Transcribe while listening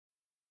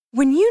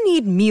When you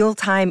need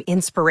mealtime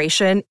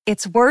inspiration,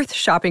 it's worth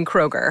shopping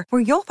Kroger,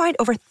 where you'll find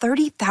over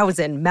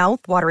 30,000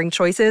 mouth-watering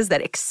choices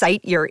that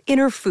excite your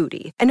inner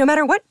foodie. And no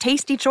matter what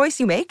tasty choice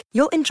you make,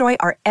 you'll enjoy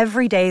our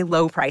everyday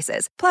low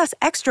prices, plus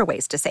extra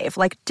ways to save,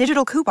 like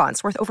digital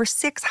coupons worth over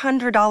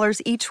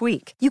 $600 each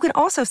week. You can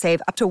also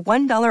save up to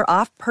 $1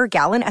 off per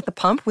gallon at the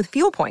pump with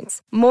fuel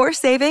points. More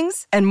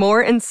savings and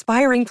more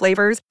inspiring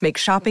flavors make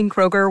shopping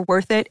Kroger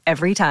worth it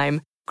every time.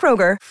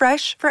 Kroger,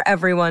 fresh for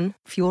everyone.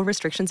 Fuel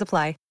restrictions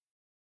apply.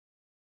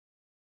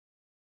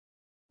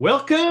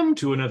 Welcome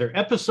to another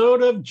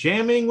episode of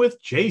Jamming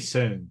with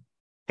Jason.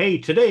 Hey,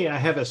 today I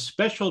have a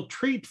special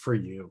treat for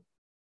you.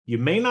 You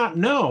may not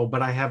know,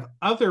 but I have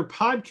other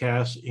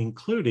podcasts,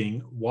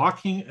 including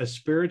Walking a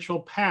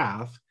Spiritual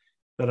Path,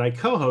 that I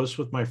co-host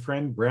with my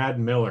friend Brad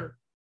Miller.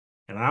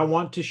 And I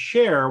want to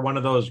share one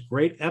of those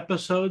great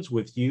episodes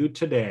with you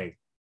today.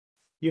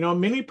 You know,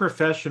 many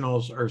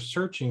professionals are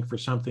searching for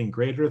something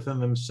greater than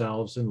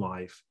themselves in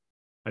life.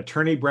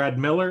 Attorney Brad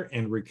Miller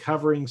and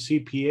recovering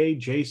CPA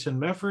Jason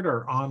Mefford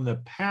are on the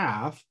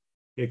path,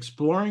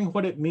 exploring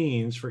what it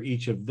means for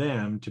each of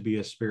them to be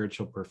a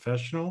spiritual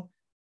professional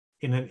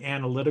in an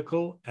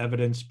analytical,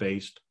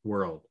 evidence-based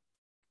world.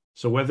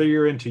 So whether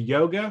you're into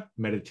yoga,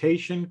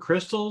 meditation,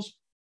 crystals,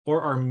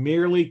 or are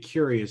merely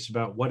curious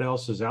about what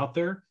else is out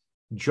there,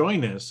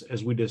 join us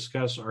as we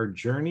discuss our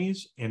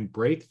journeys and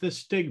break the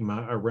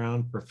stigma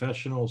around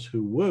professionals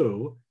who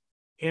woo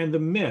and the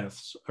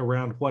myths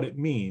around what it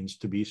means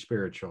to be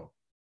spiritual.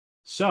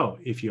 So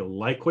if you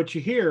like what you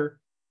hear,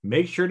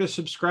 make sure to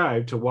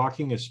subscribe to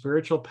Walking a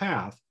Spiritual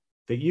Path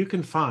that you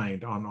can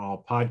find on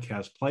all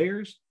podcast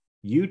players,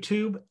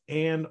 YouTube,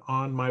 and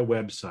on my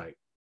website.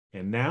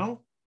 And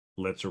now,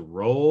 let's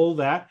roll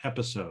that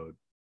episode.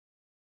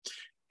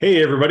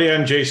 Hey everybody,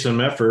 I'm Jason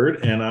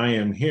Mefford, and I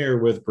am here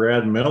with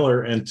Brad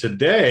Miller, and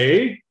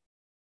today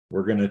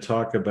we're going to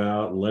talk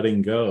about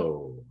letting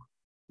go.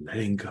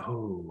 Letting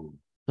go.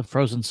 The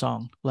Frozen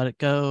song, Let It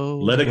Go.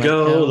 Let It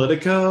Go, Let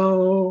It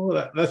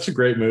Go. That's a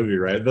great movie,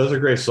 right? That's a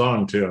great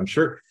song, too. I'm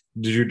sure.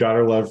 Did your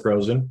daughter love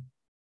Frozen?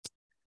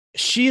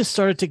 She has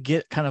started to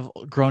get kind of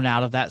grown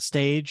out of that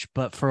stage,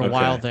 but for a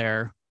while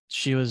there,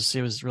 she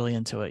was really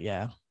into it,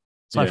 yeah.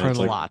 So I've heard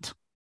a lot.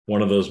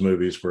 One of those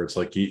movies where it's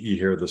like you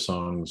hear the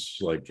songs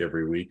like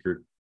every week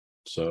or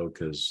so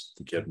because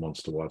the kid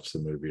wants to watch the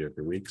movie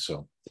every week,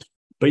 so...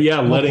 But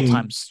yeah, multiple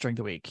times during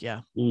the week,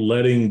 yeah.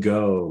 Letting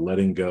go,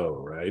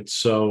 right?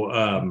 So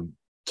I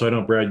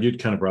know, Brad, you'd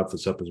kind of brought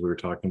this up as we were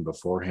talking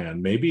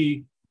beforehand.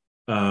 Maybe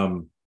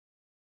if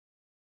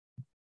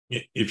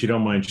you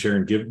don't mind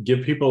sharing,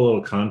 give people a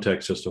little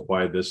context as to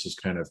why this is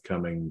kind of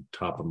coming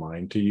top of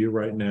mind to you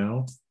right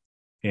now.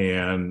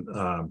 And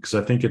because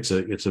I think it's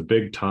a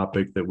big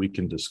topic that we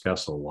can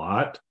discuss a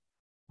lot,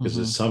 because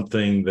it's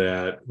something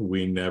that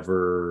we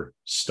never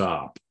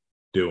stop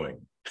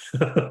doing.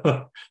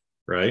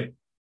 Right?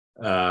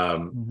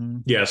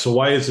 Yeah, so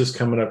why is this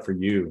coming up for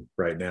you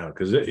right now?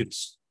 Because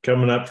it's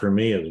coming up for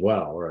me as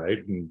well, right?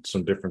 And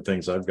some different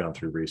things I've gone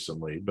through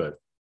recently, but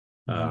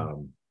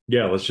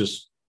yeah, let's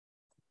just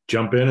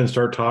jump in and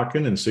start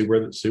talking and see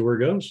where it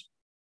goes.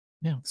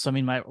 Yeah, so I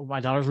mean, my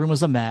daughter's room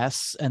was a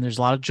mess, and there's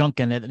a lot of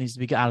junk in it that needs to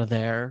be out of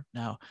there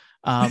now.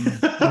 I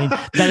mean,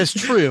 that is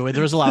true.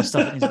 There's a lot of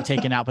stuff that needs to be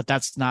taken out, but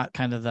that's not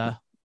kind of the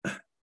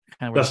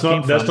that's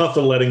not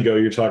the letting go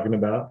you're talking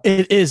about.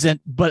 It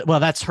isn't, but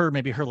well, that's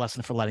maybe her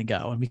lesson for letting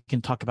go, and we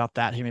can talk about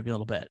that here maybe a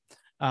little bit.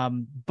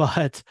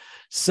 But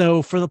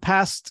so for the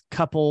past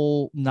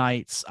couple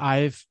nights,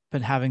 I've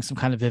been having some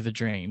kind of vivid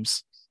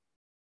dreams,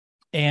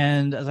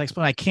 and as I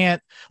explained, I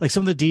can't, like,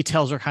 some of the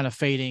details are kind of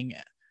fading,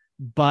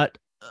 but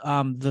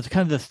the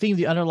kind of the theme,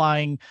 the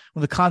underlying,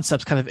 the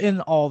concepts kind of in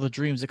all the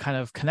dreams that kind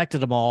of connected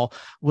them all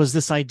was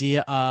this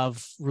idea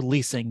of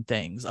releasing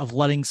things, of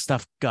letting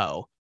stuff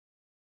go.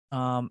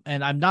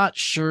 And I'm not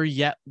sure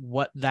yet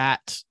what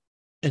that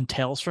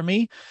entails for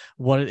me,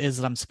 what it is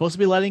that I'm supposed to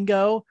be letting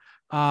go.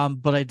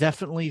 But I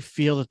definitely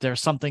feel that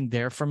there's something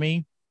there for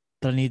me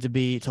that I need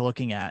to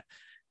looking at.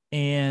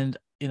 And,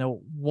 you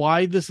know,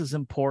 why this is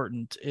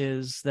important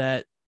is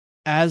that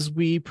as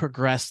we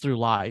progress through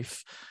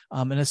life,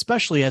 and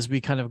especially as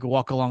we kind of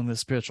walk along the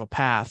spiritual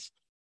path,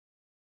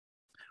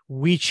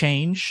 we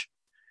change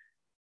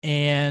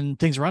and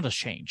things around us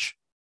change.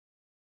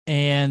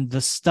 And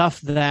the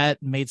stuff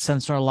that made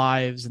sense in our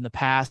lives in the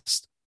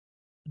past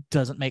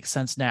doesn't make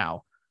sense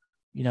now.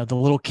 You know, the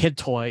little kid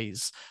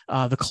toys,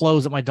 the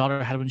clothes that my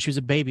daughter had when she was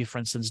a baby, for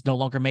instance, no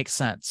longer make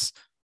sense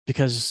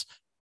because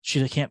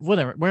she can't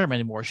wear them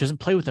anymore. She doesn't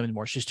play with them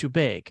anymore. She's too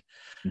big.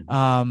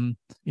 You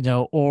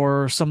know,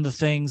 or some of the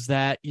things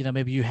that, you know,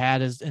 maybe you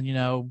had as, and, you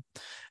know,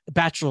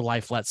 bachelor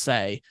life, let's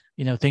say,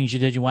 you know, things you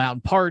did, you went out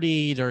and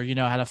partied, or, you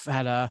know,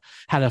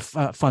 had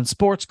a fun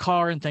sports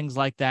car and things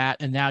like that.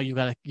 And now you've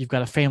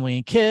got a family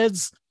and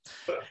kids,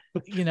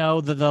 you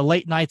know, the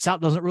late nights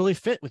out doesn't really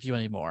fit with you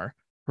anymore.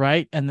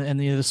 Right. And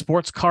the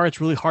sports car,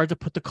 it's really hard to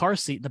put the car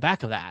seat in the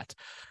back of that.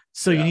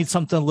 So you need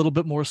something a little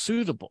bit more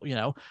suitable, you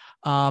know?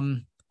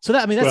 So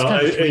that, I mean, that's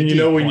kind of, and you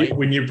know,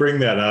 when you bring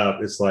that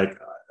up, it's like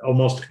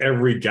almost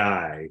every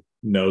guy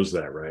knows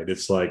that, right?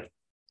 It's like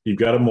you've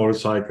got a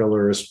motorcycle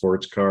or a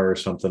sports car or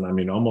something. I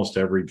mean, almost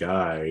every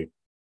guy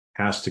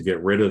has to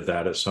get rid of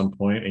that at some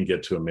point and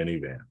get to a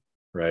minivan,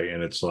 right?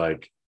 And it's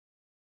like,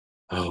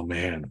 oh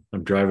man,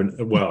 I'm driving.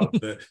 Well,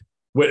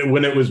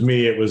 when it was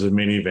me, it was a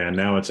minivan.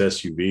 Now it's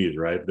SUVs,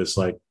 right? But it's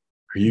like,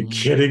 are you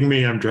kidding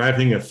me? I'm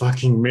driving a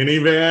fucking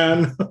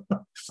minivan.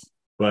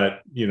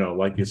 But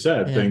like you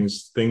said,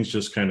 things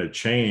just kind of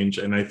change.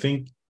 And I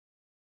think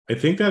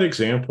that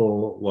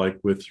example, like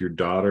with your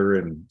daughter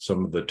and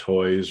some of the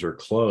toys or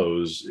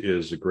clothes,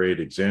 is a great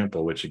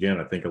example, which again,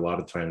 I think a lot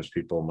of times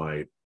people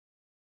might,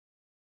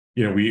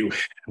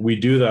 we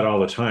do that all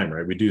the time,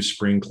 right? We do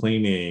spring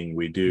cleaning,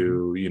 we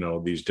do,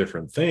 these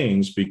different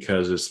things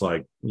because it's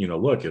like,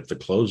 look, if the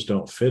clothes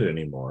don't fit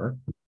anymore,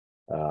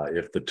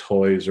 if the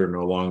toys are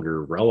no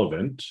longer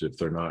relevant, if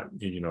they're not,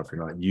 if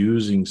you're not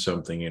using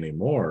something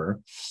anymore,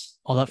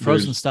 all that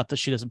frozen stuff that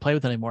she doesn't play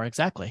with anymore.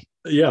 Exactly.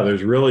 Yeah.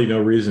 There's really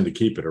no reason to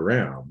keep it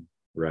around.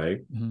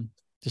 Right. Mm-hmm.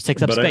 Just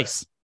takes up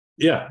space.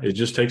 It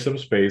just takes up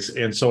space.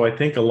 And so I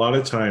think a lot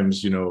of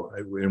times,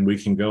 and we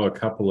can go a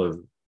couple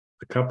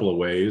of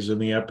ways in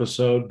the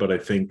episode, but I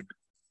think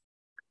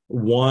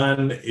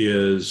one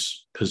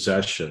is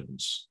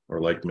possessions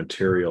or like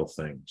material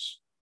things,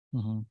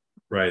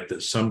 right?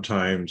 That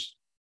sometimes,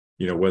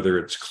 whether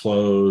it's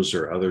clothes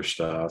or other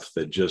stuff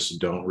that just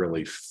don't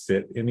really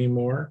fit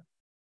anymore.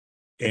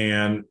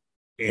 And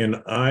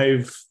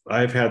I've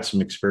had some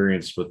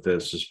experience with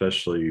this,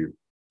 especially,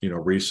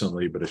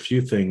 recently, but a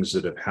few things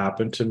that have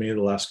happened to me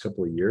the last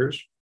couple of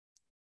years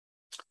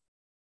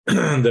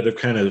that have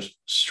kind of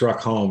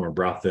struck home or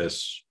brought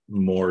this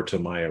more to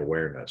my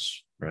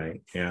awareness,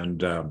 right?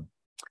 And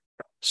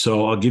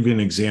so I'll give you an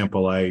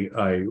example.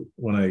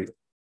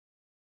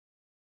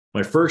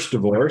 My first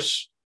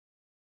divorce,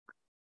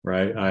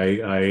 right?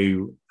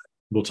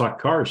 We'll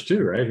talk cars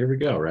too, right? Here we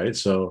go, right?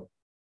 So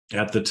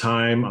at the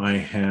time, I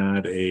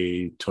had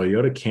a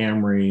Toyota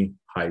Camry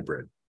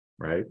hybrid,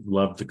 right?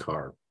 Loved the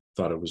car,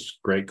 thought it was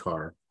a great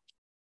car.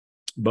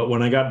 But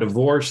when I got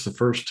divorced the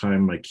first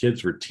time, my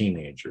kids were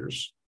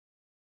teenagers.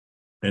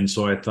 And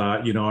so I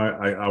thought,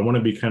 I want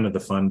to be kind of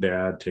the fun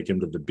dad, take him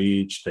to the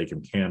beach, take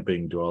him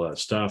camping, do all that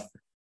stuff.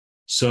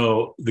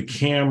 So the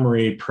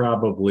Camry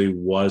probably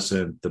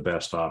wasn't the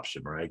best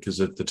option, right?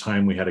 Because at the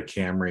time we had a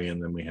Camry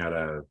and then we had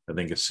a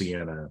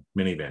Sienna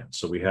minivan.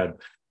 So we had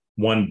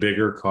one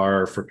bigger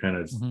car for kind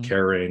of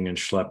carrying and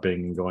schlepping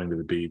and going to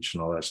the beach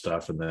and all that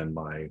stuff. And then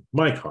my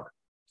car.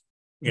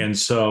 And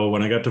so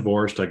when I got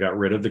divorced, I got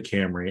rid of the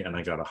Camry and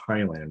I got a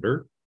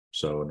Highlander.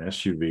 So an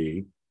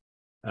SUV.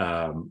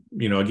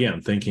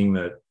 Again, thinking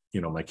that,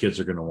 my kids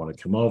are going to want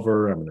to come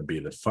over. I'm going to be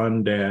the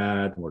fun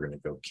dad. We're going to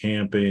go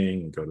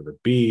camping and go to the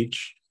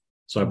beach.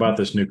 So I bought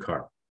this new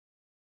car.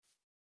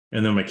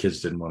 And then my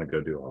kids didn't want to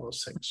go do all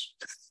those things.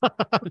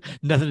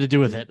 Nothing to do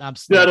with it.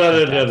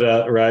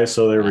 Right.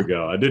 So there we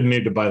go. I didn't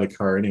need to buy the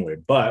car anyway.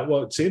 But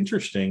what's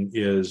interesting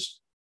is,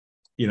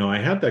 I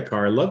had that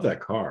car. I love that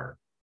car.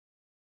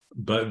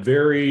 But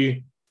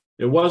it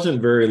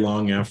wasn't very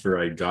long after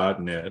I'd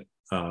gotten it.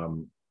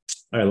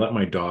 I let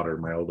my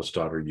oldest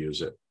daughter,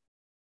 use it.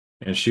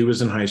 And she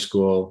was in high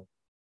school.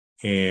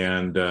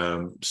 And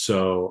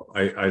so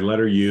I let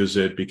her use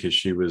it because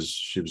she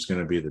was going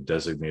to be the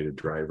designated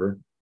driver,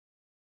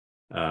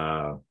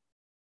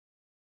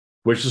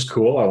 which is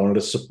cool. I wanted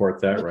to support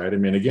that, right? I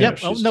mean, again,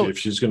 if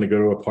she's going to go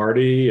to a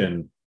party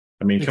and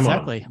come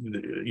on,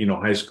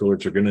 high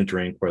schoolers are going to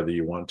drink whether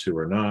you want to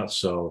or not.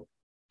 So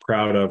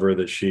proud of her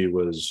that she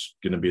was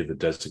going to be the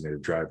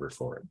designated driver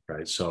for it,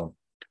 right? So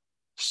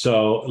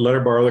let her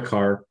borrow the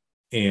car,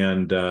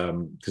 and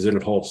because it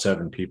would hold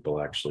 7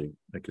 people actually,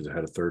 because it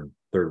had a third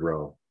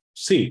row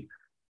seat,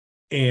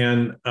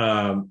 and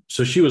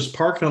so she was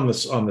parked on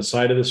the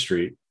side of the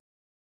street,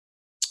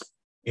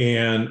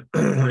 and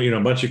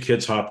a bunch of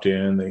kids hopped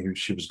in.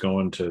 She was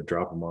going to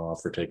drop them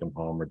off or take them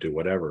home or do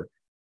whatever,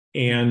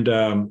 and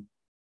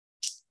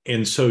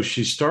so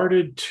she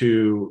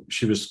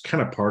was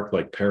kind of parked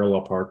like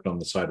parallel parked on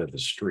the side of the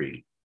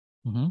street.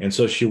 And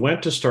so she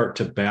went to start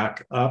to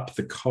back up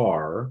the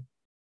car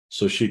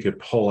so she could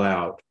pull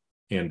out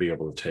and be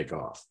able to take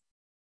off.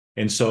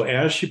 And so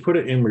as she put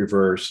it in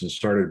reverse and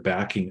started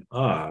backing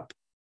up,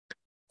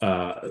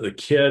 the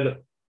kid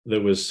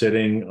that was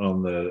sitting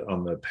on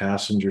the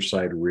passenger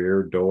side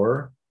rear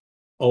door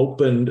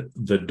opened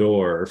the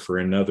door for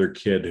another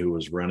kid who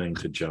was running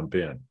to jump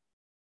in.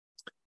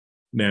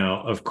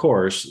 Now, of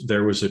course,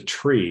 there was a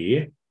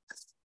tree.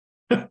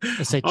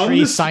 Let's say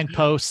tree,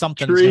 signpost,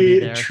 something.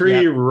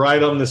 Tree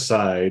right on the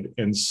side.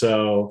 And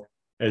so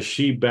as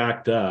she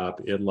backed up,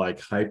 it like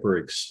hyper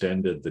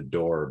extended the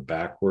door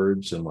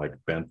backwards and like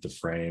bent the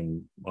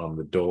frame on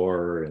the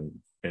door and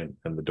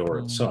the door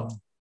itself.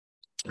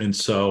 And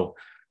so,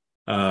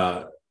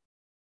 luckily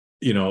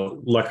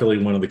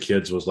one of the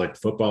kids was like a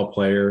football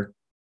player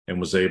and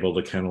was able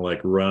to kind of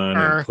like run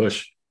and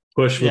push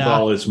with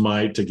all his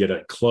might to get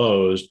it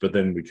closed, but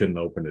then we couldn't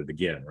open it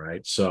again.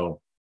 Right.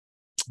 So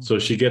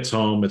she gets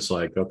home. It's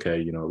like,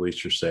 okay, at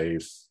least you're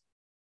safe.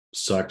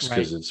 Sucks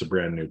because it's a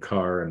brand new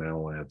car and I don't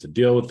want to have to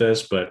deal with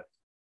this. But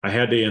I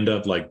had to end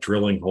up like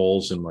drilling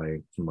holes in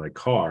my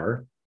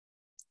car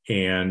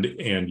and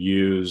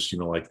use,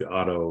 like the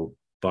auto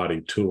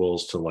body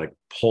tools to like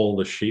pull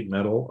the sheet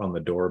metal on the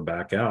door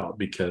back out,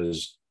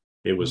 because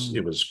it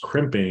was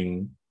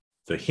crimping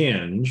the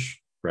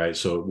hinge, right?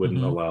 So it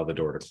wouldn't allow the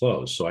door to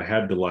close. So I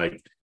had to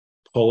like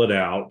pull it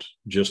out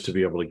just to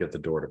be able to get the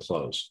door to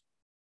close.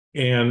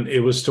 And it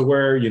was to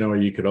where,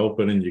 you could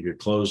open and you could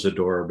close the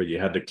door, but you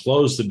had to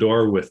close the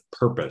door with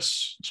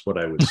purpose. That's what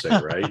I would say,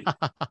 right?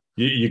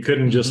 You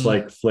couldn't just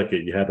like flick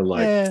it. You had to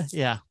like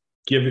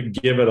give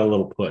it a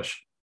little push.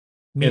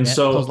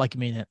 So close like you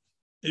mean it.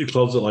 You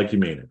close it like you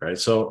mean it, right?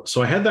 So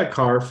I had that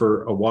car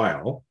for a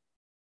while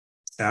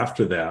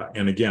after that.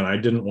 And again, I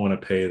didn't want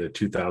to pay the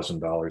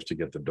 $2,000 to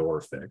get the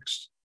door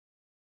fixed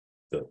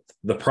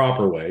the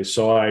proper way.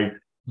 So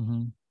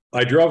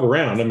I drove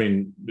around. I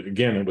mean,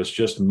 again, it was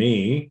just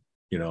me,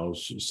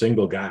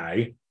 single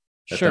guy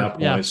at that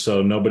point. Yeah.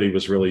 So nobody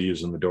was really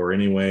using the door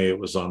anyway. It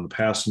was on the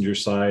passenger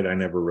side. I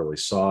never really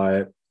saw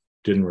it.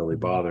 Didn't really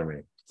bother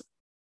me.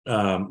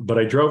 But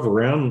I drove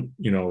around,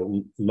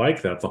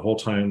 like that the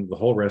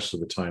whole rest of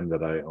the time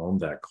that I owned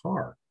that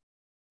car.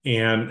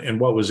 And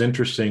what was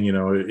interesting,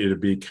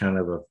 it'd be kind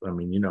of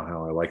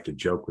how I like to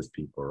joke with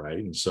people, right?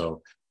 And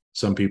so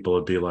some people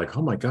would be like,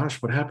 "Oh my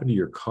gosh, what happened to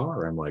your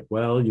car?" I'm like,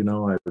 "Well,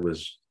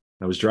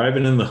 I was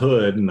driving in the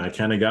hood and I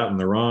kind of got in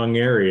the wrong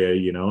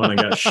area, and I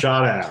got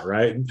shot at,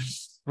 right?"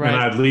 Right. And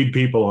I'd lead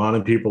people on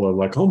and people are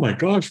like, "Oh my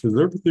gosh, was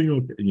everything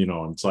okay?"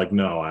 And it's like,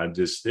 no,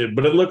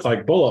 but it looked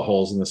like bullet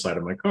holes in the side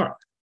of my car.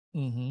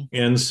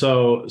 And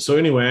so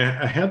anyway,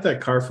 I had that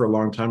car for a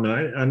long time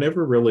and I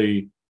never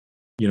really,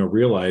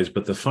 realized,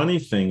 but the funny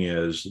thing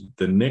is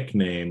the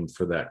nickname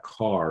for that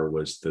car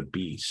was the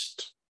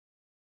Beast.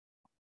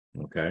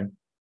 Okay.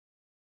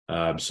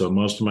 So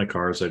most of my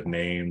cars I've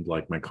named,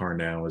 like my car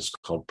now is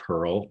called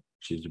Pearl.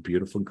 She's a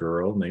beautiful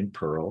girl named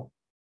Pearl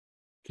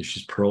because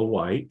she's pearl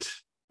white.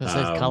 The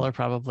same color,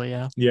 probably,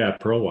 yeah. Yeah,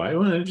 pearl white.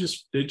 Well, it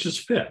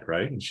just fit,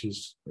 right? And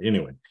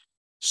anyway.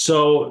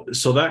 So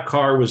that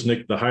car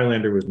the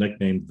Highlander was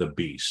nicknamed the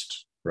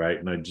Beast, right?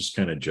 And I just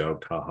kind of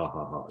joked, ha ha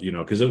ha ha,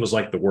 because it was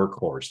like the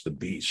workhorse, the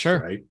Beast,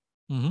 right?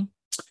 And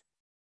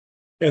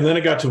then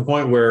it got to a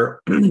point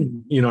where,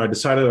 I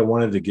decided I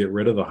wanted to get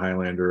rid of the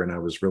Highlander and I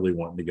was really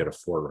wanting to get a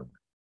 4Runner.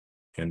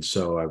 And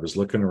so I was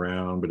looking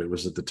around, but it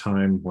was at the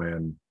time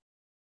when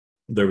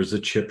there was a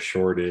chip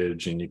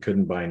shortage and you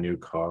couldn't buy new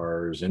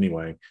cars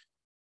anyway.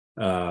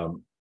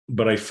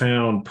 But I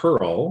found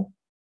Pearl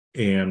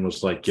and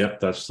was like,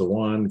 yep, that's the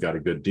one, got a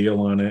good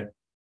deal on it.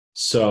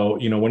 So,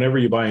 whenever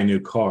you buy a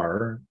new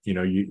car,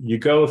 you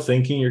go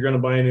thinking you're going to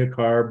buy a new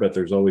car, but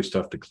there's always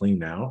stuff to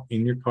clean out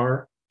in your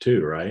car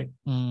too, right?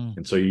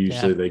 And so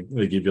usually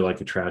they give you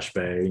like a trash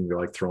bag and you're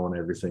like throwing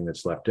everything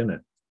that's left in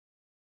it.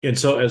 And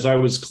so as I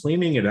was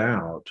cleaning it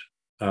out,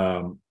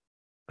 I'm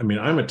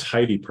a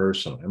tidy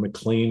person, I'm a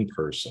clean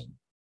person.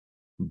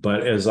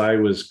 But as I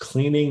was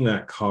cleaning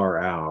that car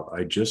out,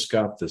 I just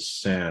got the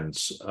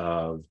sense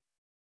of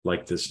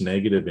like this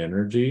negative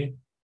energy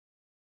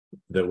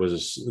that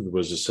was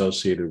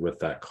associated with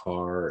that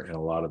car and a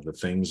lot of the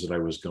things that I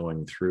was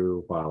going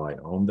through while I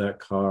owned that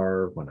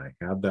car, when I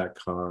had that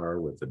car,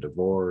 with the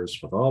divorce,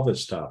 with all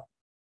this stuff,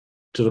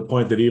 to the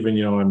point that even,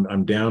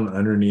 I'm down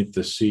underneath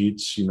the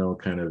seats,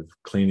 kind of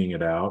cleaning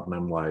it out. And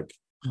I'm like,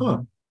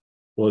 well,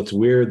 it's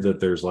weird that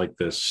there's like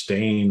this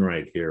stain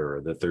right here,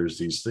 or that there's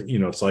these,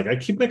 it's like, I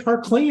keep my car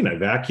clean. I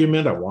vacuum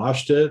it, I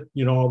washed it,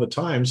 all the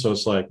time. So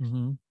it's like,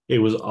 it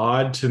was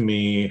odd to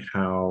me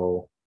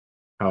how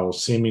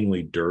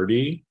seemingly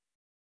dirty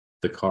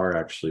the car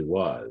actually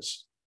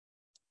was.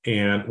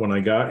 And when I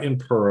got in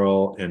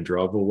Pearl and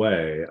drove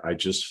away, I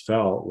just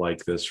felt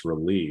like this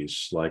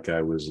release, like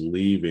I was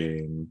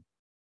leaving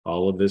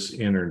all of this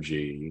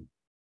energy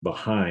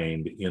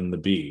behind in the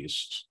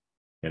Beast.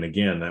 And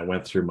again, that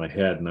went through my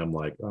head and I'm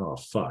like, oh,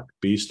 fuck,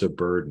 Beast of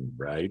Burden,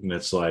 right? And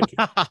it's like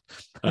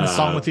the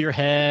song went through your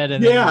head.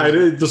 And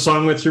the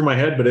song went through my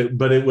head,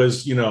 but it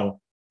was,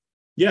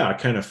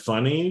 kind of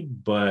funny,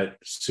 but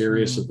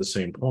serious at the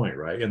same point,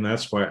 right? And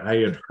that's why I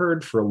had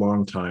heard for a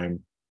long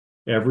time,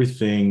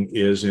 everything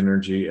is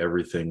energy,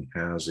 everything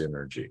has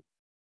energy,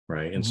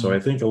 right? And so I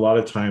think a lot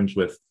of times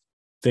with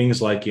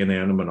things like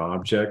inanimate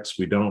objects,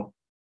 we don't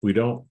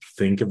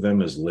think of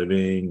them as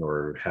living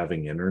or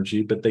having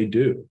energy, but they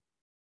do.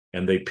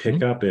 And they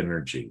pick up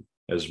energy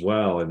as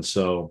well. And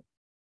so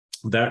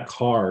that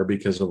car,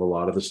 because of a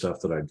lot of the stuff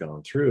that I'd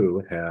gone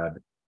through, had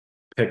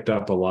picked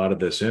up a lot of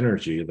this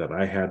energy that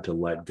I had to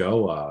let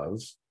go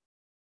of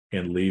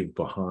and leave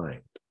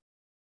behind,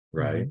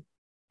 right?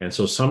 And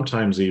so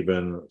sometimes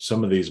even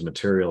some of these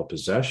material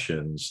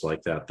possessions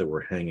like that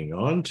we're hanging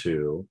on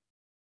to,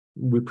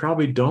 we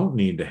probably don't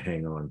need to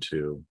hang on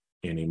to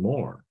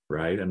anymore,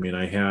 right? I mean,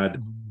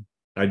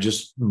 I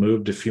just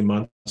moved a few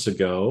months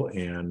ago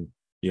and,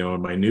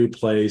 in my new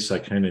place, I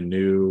kind of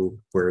knew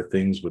where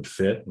things would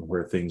fit and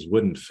where things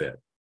wouldn't fit.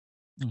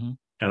 And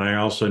I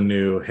also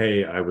knew,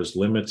 hey, I was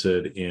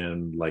limited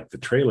in like the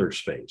trailer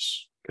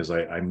space because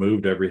I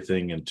moved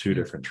everything in 2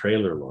 different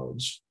trailer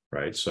loads,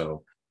 right?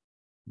 So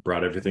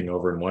brought everything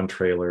over in one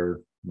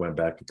trailer, went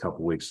back a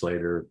couple weeks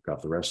later,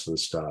 got the rest of the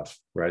stuff,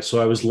 right?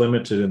 So I was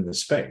limited in the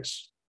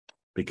space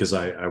because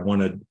I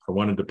wanted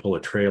to pull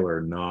a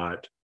trailer,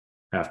 not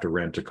have to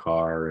rent a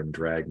car and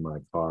drag my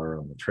car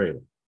on the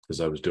trailer because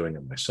I was doing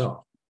it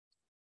myself.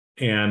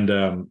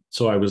 And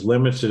so I was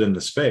limited in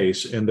the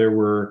space, and there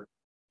were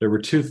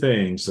two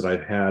things that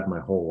I've had my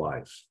whole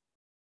life.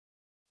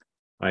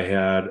 I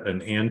had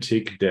an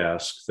antique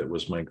desk that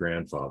was my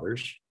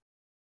grandfather's.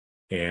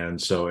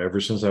 And so ever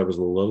since I was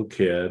a little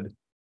kid,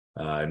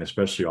 and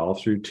especially all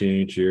through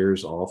teenage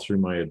years, all through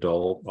my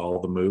adult, all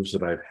the moves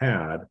that I've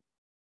had,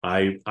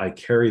 I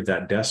carried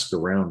that desk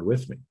around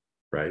with me,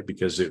 right?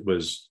 Because it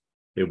was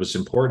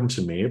important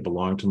to me. It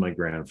belonged to my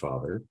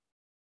grandfather.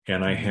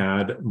 And I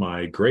had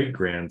my great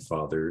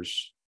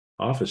grandfather's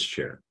office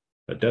chair,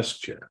 a desk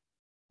chair,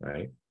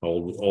 right?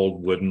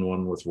 Old wooden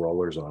one with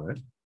rollers on it.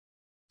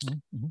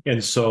 Mm-hmm.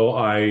 And so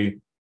I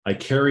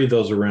carry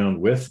those around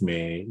with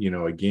me,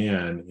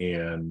 again,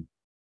 in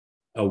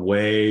a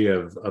way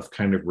of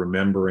kind of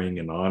remembering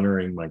and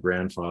honoring my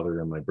grandfather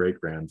and my great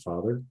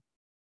grandfather.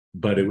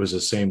 But it was the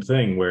same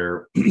thing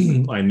where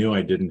I knew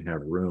I didn't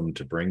have room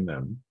to bring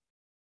them.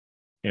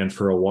 And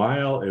for a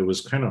while, it was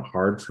kind of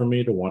hard for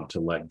me to want to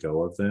let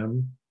go of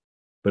them.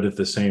 But at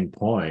the same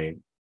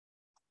point,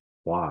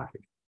 why?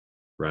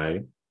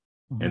 Right?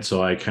 Mm-hmm. And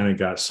so I kind of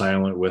got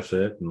silent with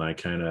it. And I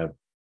kind of,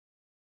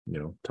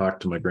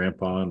 talked to my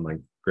grandpa and my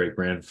great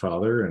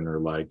grandfather, and they're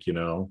like,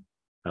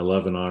 I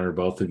love and honor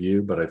both of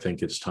you, but I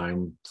think it's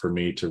time for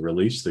me to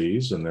release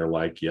these. And they're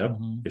like, yep,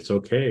 It's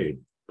okay,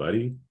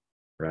 buddy.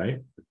 Right?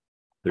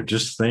 They're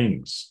just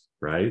things,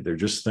 right? They're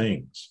just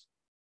things.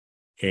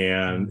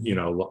 And,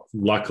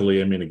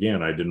 luckily,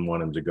 again, I didn't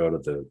want him to go to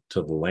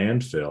the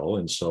landfill.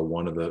 And so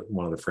one of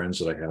the friends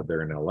that I had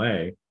there in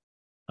LA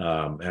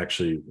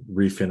actually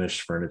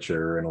refinished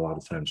furniture, and a lot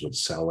of times would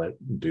sell it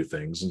and do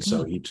things. And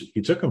so he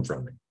took them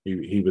from me.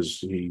 He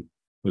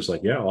was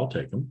like, yeah, I'll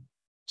take them.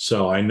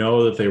 So I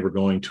know that they were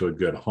going to a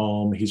good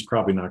home. He's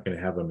probably not going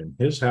to have them in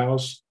his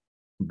house,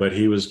 but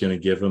he was going to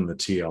give them the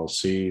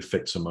TLC,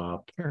 fix them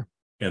up. Sure.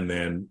 And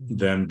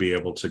then be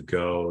able to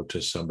go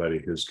to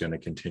somebody who's going to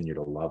continue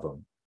to love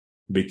them.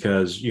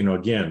 Because,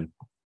 again,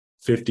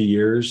 50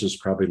 years is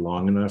probably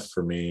long enough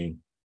for me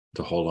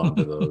to hold on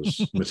to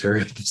those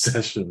material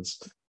possessions,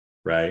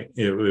 right?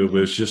 It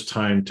was just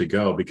time to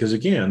go. Because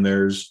again,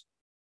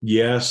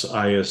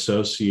 I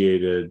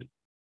associated,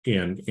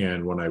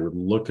 and when I would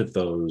look at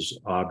those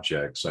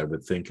objects, I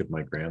would think of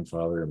my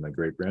grandfather and my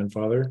great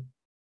grandfather.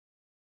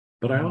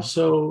 But I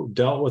also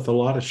dealt with a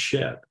lot of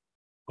shit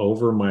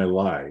over my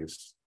life,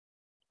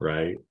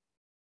 right,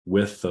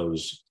 with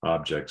those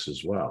objects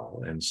as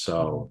well. And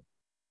so,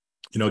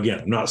 again,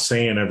 I'm not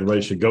saying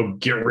everybody should go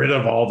get rid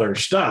of all their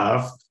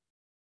stuff,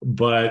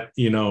 but,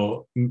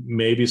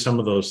 maybe some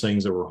of those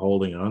things that we're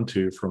holding on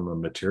to from a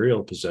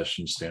material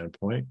possession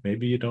standpoint,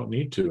 maybe you don't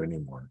need to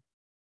anymore.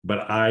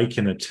 But I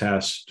can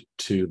attest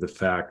to the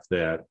fact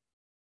that,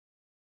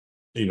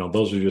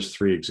 those are just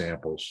three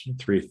examples,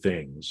 three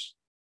things.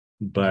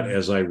 But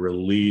as I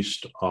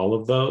released all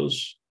of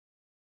those,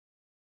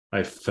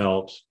 I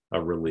felt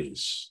a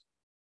release.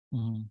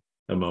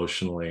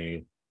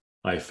 Emotionally.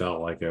 I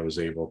felt like I was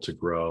able to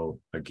grow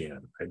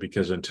again, right?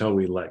 Because until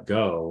we let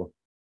go,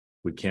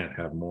 we can't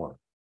have more.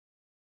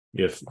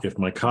 If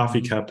my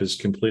coffee cup is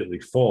completely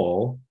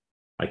full,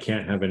 I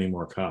can't have any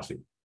more coffee,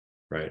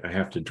 right? I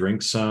have to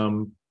drink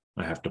some.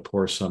 I have to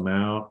pour some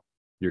out.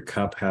 Your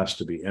cup has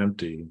to be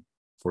empty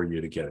for you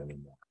to get any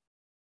more.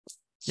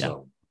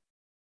 So.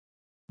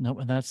 No,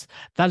 and that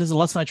is a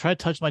lesson I try to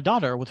touch my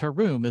daughter with her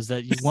room, is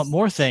that you want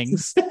more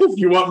things. If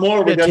you want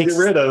more, we got to get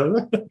rid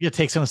of. You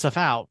take some stuff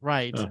out,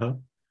 right?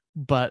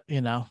 But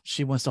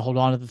she wants to hold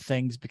on to the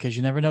things because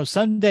you never know.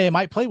 Someday I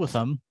might play with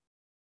them,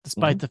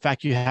 despite the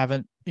fact you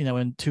haven't,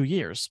 in 2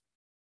 years.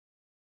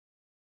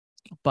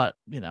 But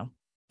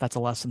that's a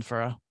lesson for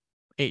a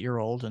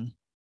 8-year-old, and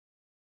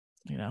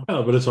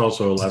Oh, but it's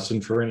also a lesson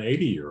for an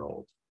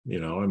 80-year-old.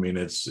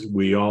 It's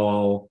we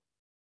all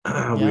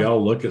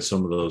look at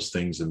some of those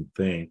things and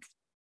think,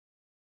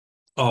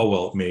 oh,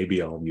 well,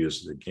 maybe I'll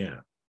use it again.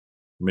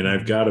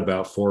 I've got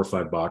about 4 or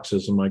 5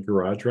 boxes in my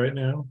garage right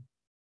now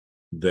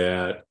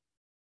that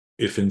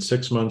if in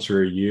 6 months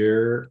or a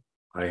year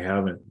I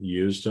haven't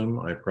used them,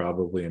 I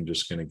probably am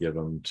just going to give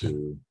them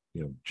to,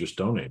 just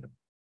donate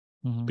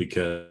them.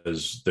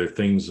 Because they're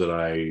things that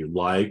I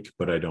like,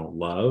 but I don't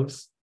love.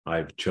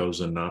 I've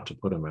chosen not to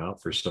put them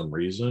out for some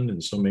reason.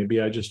 And so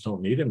maybe I just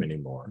don't need them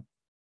anymore.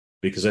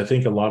 Because I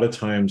think a lot of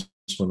times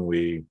when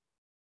we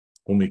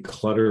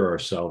clutter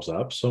ourselves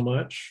up so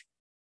much,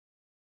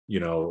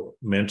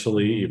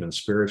 mentally, even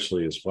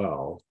spiritually as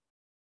well,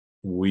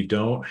 we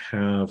don't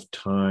have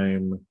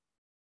time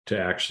to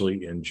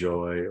actually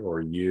enjoy or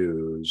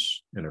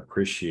use and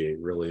appreciate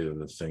really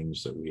the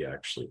things that we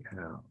actually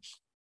have.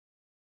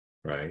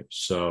 Right.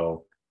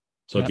 So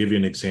I'll give you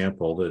an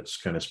example that's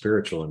kind of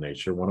spiritual in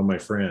nature. One of my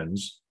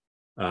friends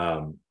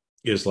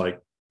is like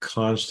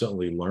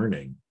constantly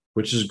learning,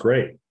 which is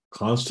great.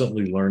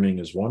 Constantly learning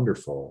is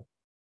wonderful.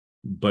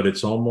 but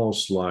it's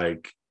almost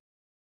like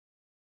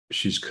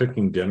she's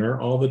cooking dinner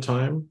all the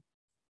time,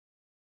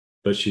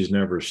 but she's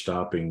never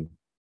stopping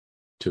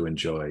to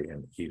enjoy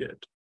and eat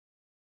it.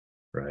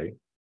 Right.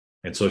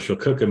 And so she'll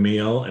cook a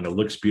meal and it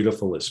looks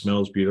beautiful. It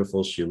smells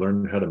beautiful. She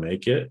learned how to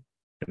make it.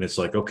 And it's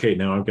like, okay,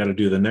 now I've got to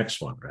do the next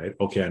one. Right.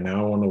 Okay.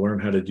 Now I want to learn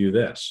how to do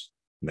this.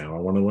 Now I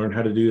want to learn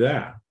how to do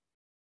that.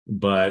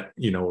 But,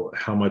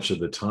 how much of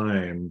the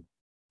time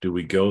do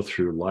we go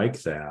through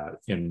like that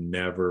and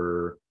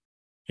never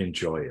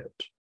enjoy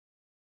it?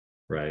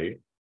 Right.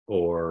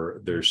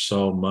 Or there's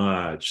so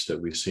much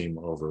that we seem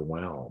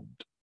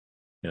overwhelmed.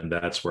 And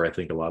that's where I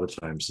think a lot of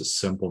times the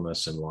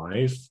simpleness in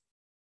life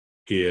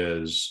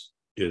is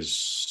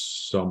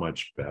so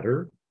much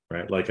better,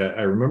 right? Like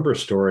I remember a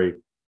story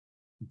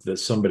that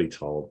somebody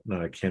told,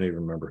 and I can't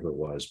even remember who it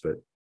was, but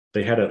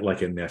they had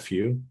a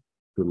nephew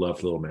who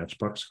loved little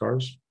Matchbox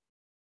cars.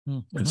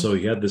 Mm-hmm. And so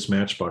he had this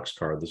Matchbox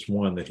car, this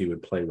one that he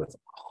would play with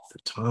all the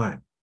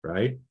time,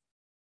 right?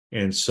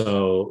 And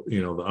so,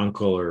 the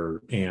uncle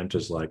or aunt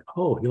is like,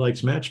 oh, he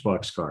likes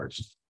Matchbox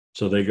cars.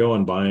 So they go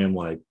and buy him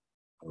like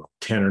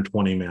 10 or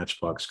 20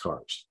 Matchbox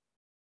cars.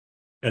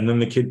 And then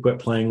the kid quit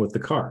playing with the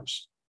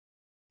cars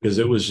because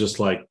it was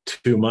just like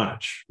too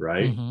much,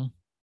 right? Mm-hmm.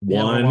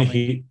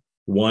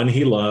 One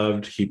he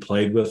loved, he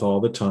played with all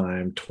the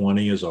time.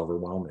 20 is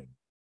overwhelming,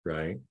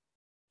 right?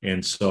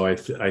 And so I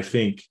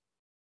think,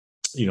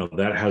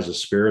 that has a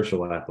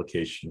spiritual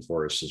application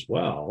for us as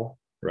well,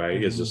 right?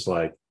 Mm-hmm. It's just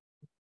like,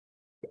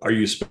 are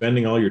you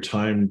spending all your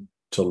time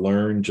to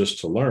learn, just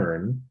to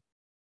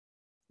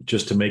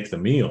make the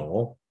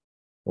meal?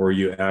 Or are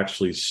you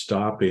actually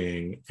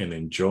stopping and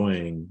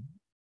enjoying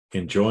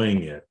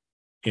it,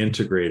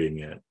 integrating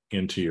it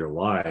into your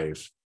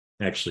life,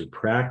 actually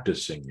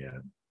practicing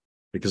it?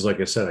 Because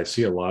like I said, I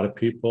see a lot of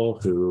people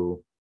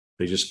who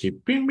they just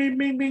keep bing, bing,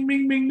 bing, bing,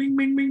 bing, bing, bing,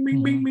 bing, bing,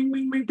 bing, bing, bing,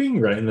 bing, bing,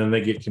 bing, right? And then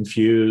they get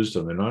confused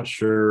and they're not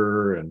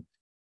sure. And,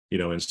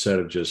 instead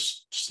of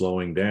just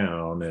slowing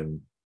down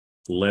and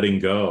letting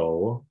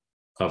go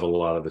of a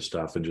lot of the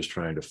stuff and just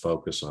trying to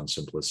focus on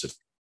simplicity.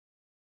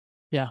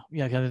 Yeah.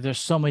 There's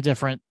so many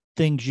different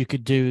things you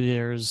could do.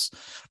 There's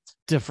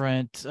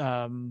different,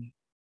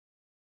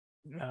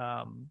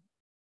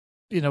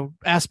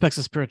 aspects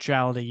of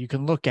spirituality you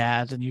can look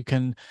at, and you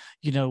can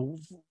do,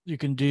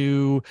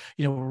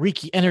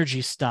 Reiki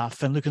energy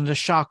stuff, and look into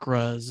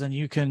chakras, and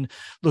you can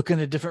look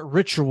into different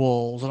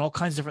rituals and all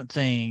kinds of different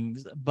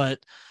things. But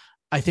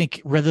I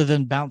think rather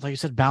than like you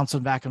said,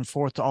 bouncing back and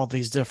forth to all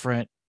these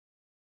different,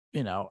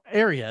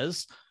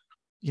 areas,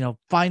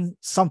 find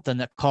something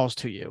that calls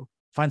to you,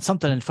 find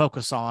something and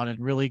focus on, and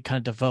really kind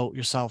of devote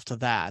yourself to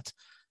that.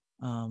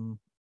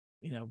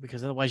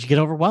 Because otherwise you get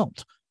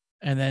overwhelmed,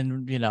 and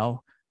then,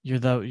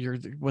 you're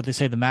what they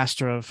say, the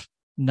master of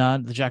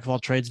none, the jack of all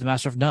trades, the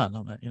master of none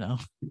on it,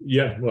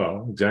 Yeah,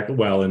 well, exactly.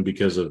 Well, and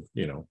because of,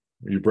 you're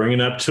bringing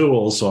up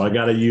tools, so I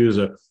got to use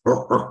a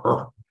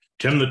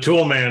Tim the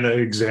Tool Man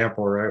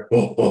example, right?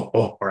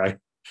 Right.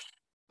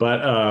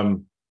 But,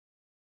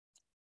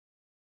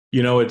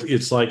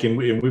 it's like, and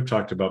we've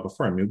talked about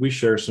before, I mean, we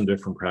share some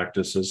different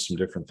practices, some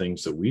different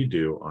things that we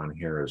do on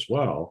here as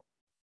well.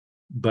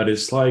 But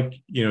it's like,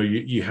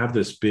 you have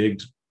this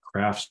big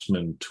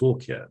craftsman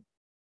toolkit.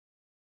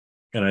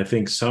 And I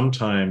think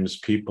sometimes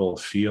people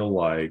feel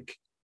like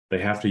they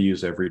have to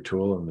use every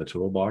tool in the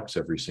toolbox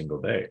every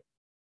single day.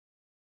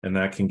 And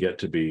that can get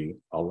to be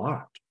a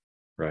lot,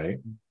 right?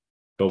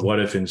 But what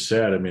if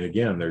instead,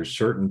 again, there's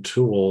certain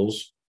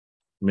tools.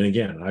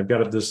 Again, I've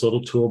got this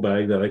little tool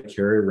bag that I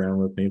carry around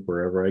with me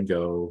wherever I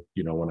go,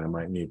 when I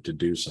might need to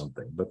do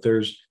something. But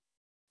there's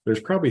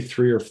probably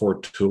 3 or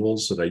 4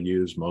 tools that I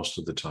use most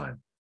of the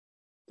time.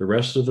 The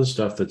rest of the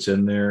stuff that's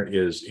in there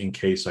is in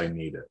case I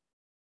need it,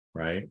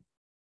 right?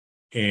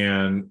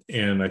 And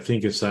I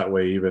think it's that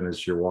way even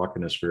as you're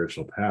walking a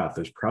spiritual path.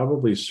 There's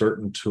probably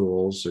certain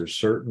tools, there's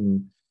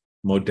certain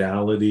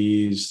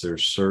modalities,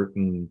 there's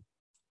certain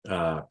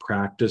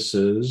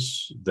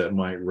practices that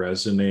might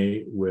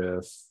resonate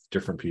with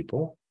different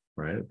people,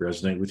 right?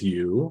 Resonate with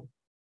you,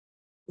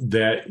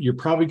 that you're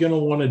probably going to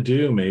want to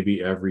do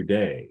maybe every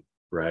day,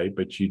 right?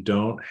 But you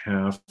don't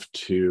have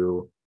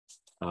to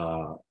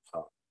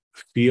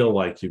feel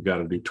like you've got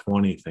to do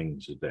 20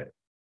 things a day.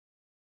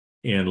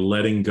 And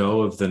letting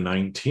go of the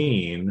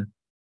 19,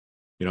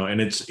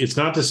 and it's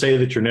not to say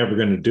that you're never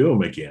going to do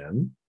them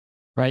again,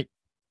 right?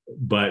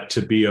 But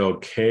to be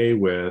okay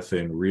with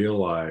and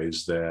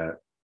realize that,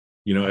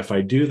 if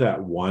I do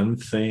that one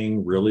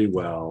thing really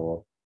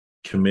well,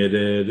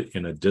 committed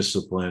in a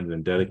disciplined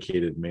and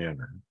dedicated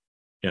manner,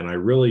 and I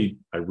really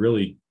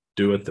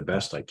do it the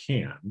best I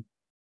can,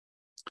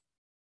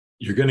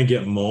 you're going to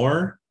get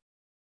more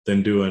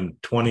than doing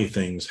 20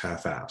 things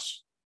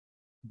half-ass,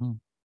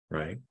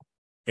 right?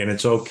 And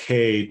it's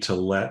okay to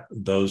let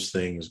those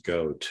things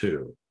go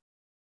too.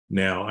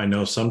 Now, I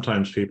know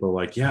sometimes people are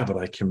like, yeah, but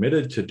I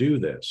committed to do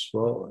this.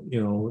 Well,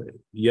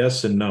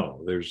 yes and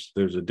no. There's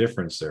a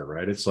difference there,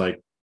 right? It's like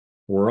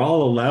we're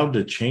all allowed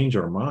to change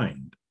our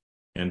mind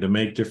and to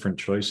make different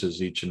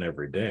choices each and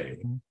every day.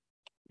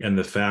 And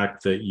the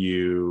fact that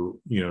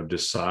you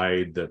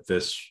decide that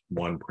this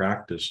one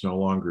practice no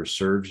longer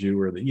serves you,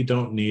 or that you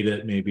don't need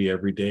it, maybe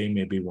every day,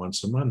 maybe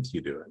once a month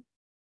you do it,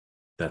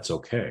 that's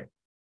okay.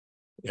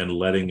 And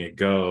letting it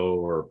go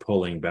or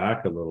pulling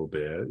back a little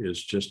bit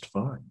is just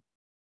fine,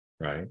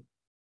 right?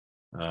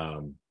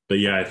 But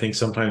yeah, I think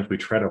sometimes we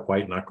try to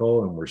white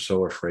knuckle, and we're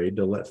so afraid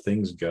to let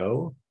things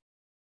go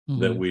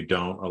that we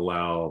don't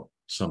allow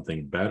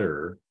something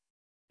better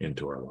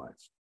into our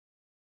life.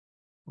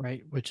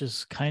 Right, which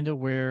is kind of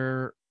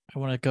where I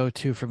want to go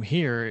to from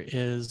here.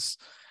 Is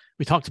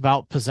we talked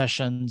about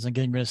possessions and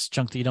getting rid of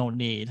junk that you don't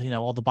need,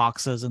 all the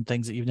boxes and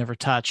things that you've never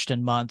touched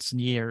in months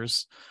and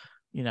years,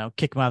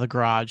 kick them out of the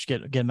garage,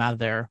 get them out of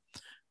there.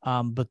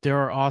 But there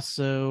are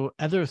also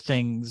other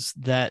things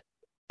that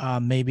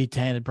may be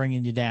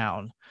bringing you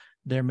down.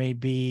 There may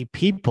be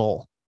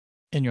people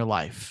in your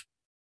life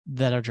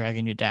that are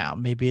dragging you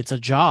down. Maybe it's a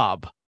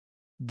job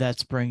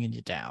that's bringing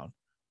you down.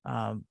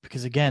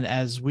 Because again,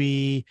 as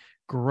we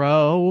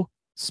grow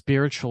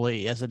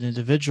spiritually as an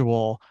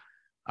individual,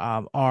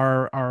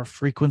 our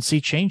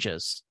frequency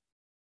changes.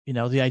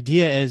 The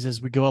idea is,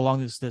 as we go along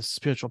this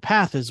spiritual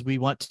path, is we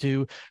want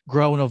to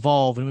grow and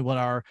evolve, and we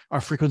want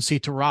our frequency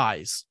to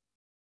rise,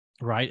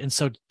 right? And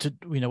so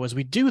as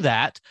we do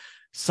that,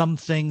 some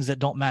things that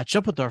don't match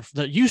up with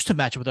that used to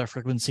match up with our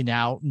frequency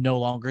now no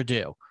longer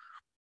do.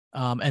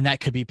 And that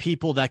could be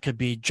people, that could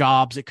be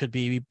jobs, it could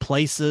be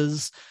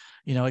places,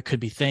 it could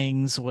be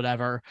things,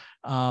 whatever.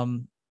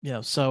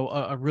 So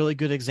a really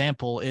good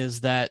example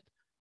is that,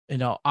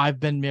 I've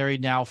been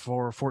married now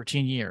for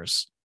 14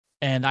 years,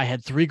 and I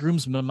had 3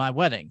 groomsmen at my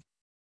wedding.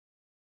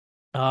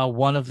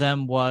 One of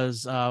them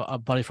was a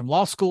buddy from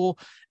law school,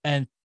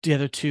 and the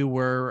other 2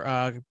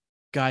 were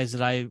guys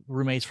that I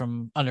roommates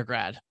from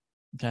undergrad.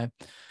 Okay.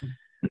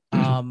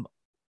 The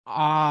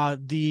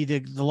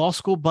law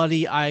school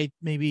buddy I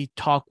maybe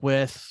talk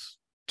with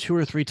 2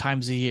 or 3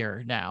 times a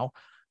year now,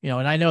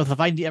 and I know if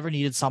I ever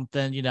needed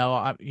something,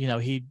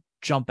 he'd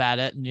jump at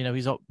it, and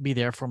he's be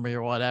there for me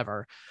or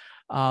whatever.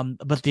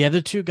 But the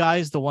other 2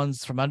 guys, the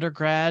ones from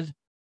undergrad,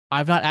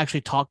 I've not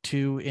actually talked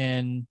to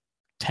in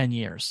 10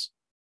 years,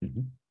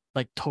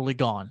 like totally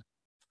gone.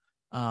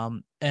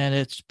 And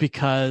it's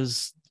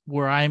because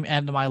where I'm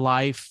at in my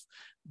life,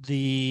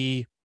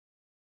 the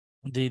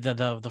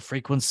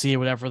frequency or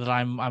whatever that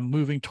I'm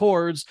moving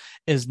towards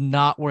is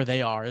not where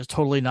they are, is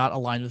totally not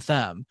aligned with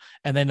them,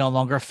 and they no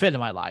longer fit in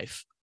my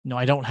life.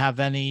 I don't have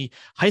any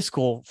high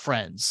school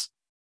friends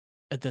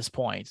at this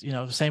point,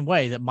 the same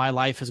way that my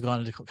life has gone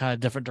into kind of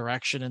different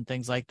direction and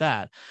things like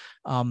that.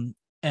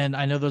 And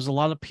I know there's a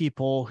lot of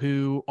people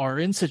who are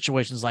in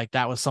situations like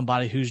that with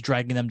somebody who's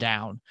dragging them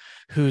down,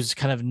 who's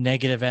kind of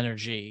negative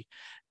energy,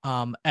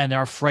 and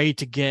they're afraid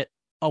to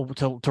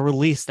to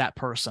release that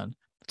person,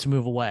 to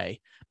move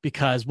away,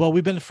 because, well,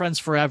 we've been friends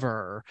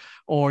forever,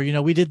 or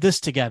we did this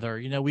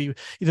together,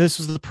 this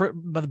was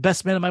the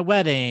best man at my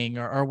wedding,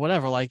 or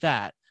whatever like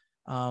that.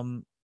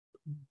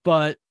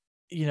 But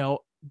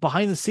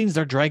behind the scenes,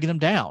 they're dragging them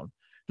down.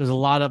 There's a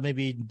lot of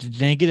maybe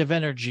negative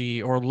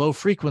energy or low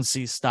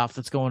frequency stuff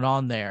that's going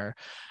on there,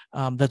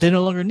 that they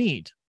no longer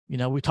need.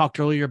 We talked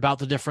earlier about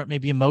the different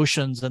maybe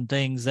emotions and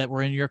things that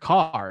were in your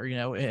car,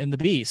 in the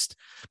beast.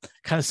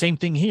 Kind of same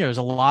thing here. There's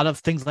a lot of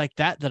things like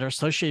that are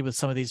associated with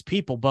some of these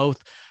people,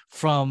 both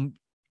from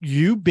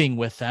you being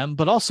with them,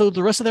 but also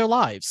the rest of their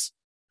lives,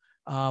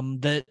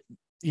 that,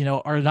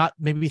 are not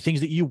maybe things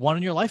that you want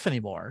in your life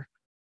anymore.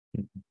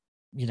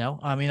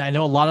 I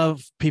know a lot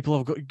of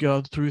people have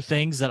go through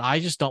things that I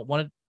just don't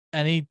want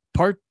any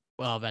part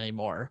of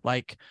anymore.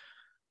 Like,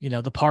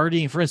 the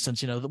partying, for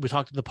instance, we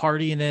talked to the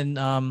partying in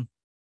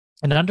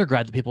an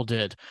undergrad that people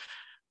did.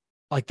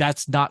 Like,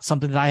 that's not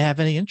something that I have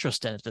any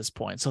interest in at this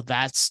point. So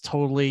that's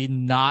totally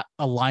not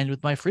aligned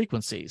with my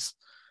frequencies.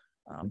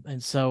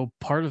 And so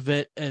part of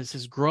it as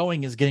is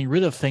growing is getting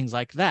rid of things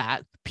like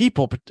that.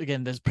 People,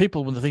 again, there's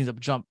people with the things that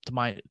jump to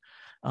my,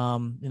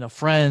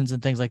 friends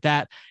and things like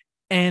that.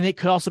 And it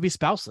could also be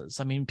spouses.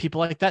 I mean, people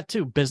like that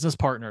too, business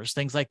partners,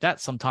 things like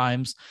that.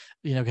 Sometimes,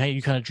 you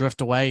kind of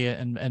drift away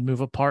and move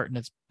apart, and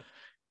it's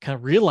kind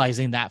of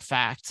realizing that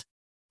fact.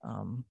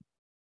 And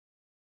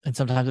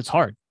sometimes it's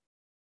hard.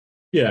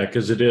 Yeah,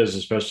 because it is,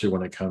 especially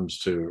when it comes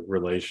to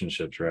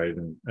relationships, right?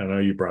 And I know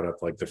you brought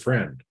up like the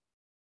friend.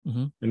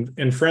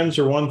 And friends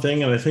are one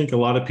thing. And I think a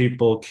lot of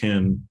people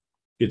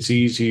it's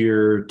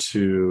easier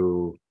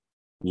to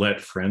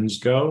let friends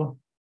go.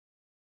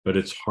 But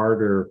it's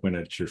harder when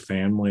it's your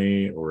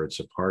family, or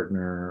it's a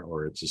partner,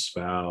 or it's a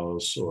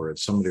spouse, or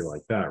it's somebody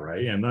like that,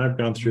 right? And I've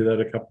gone through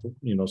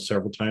that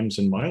several times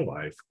in my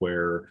life,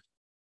 where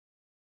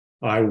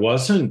I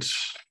wasn't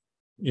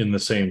in the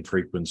same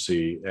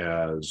frequency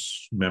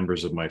as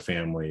members of my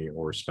family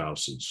or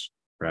spouses,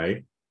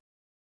 right?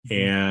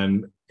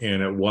 And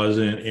it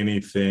wasn't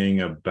anything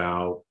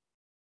about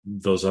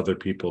those other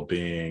people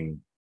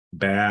being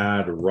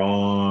bad,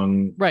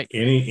 wrong, right?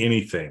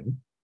 Anything.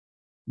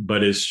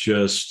 But it's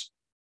just,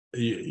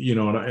 and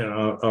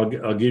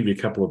I'll give you a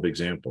couple of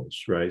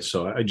examples, right?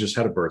 So I just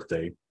had a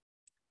birthday,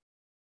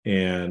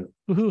 And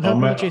Woohoo, on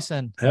my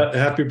Jason.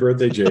 happy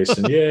birthday,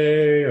 Jason.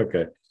 Yay.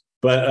 Okay.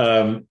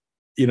 But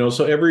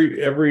so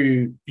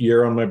every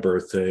year on my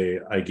birthday,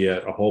 I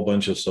get a whole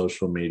bunch of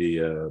social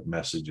media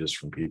messages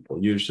from people.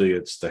 Usually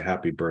it's the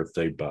happy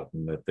birthday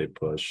button that they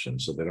push,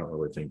 and so they don't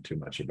really think too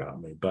much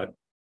about me. But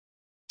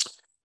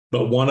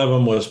one of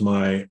them was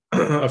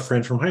a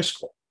friend from high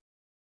school,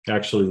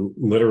 actually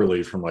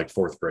literally from like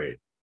fourth grade,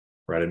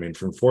 right? I mean,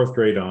 from fourth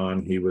grade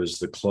on, he was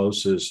the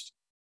closest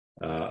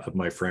of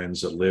my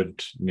friends that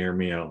lived near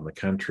me out in the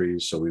country.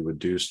 So we would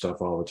do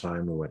stuff all the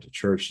time. We went to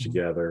church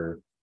together,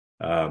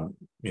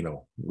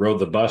 rode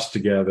the bus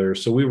together.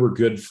 So we were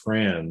good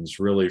friends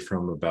really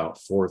from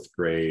about fourth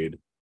grade,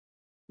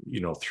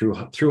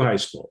 through high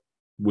school.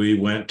 We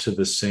went to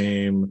the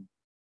same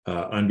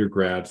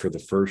undergrad for the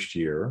first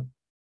year.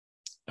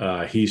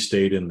 He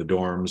stayed in the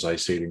dorms. I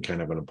stayed in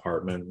kind of an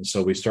apartment. And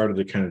so we started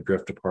to kind of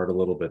drift apart a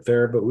little bit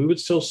there, but we would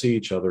still see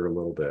each other a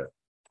little bit.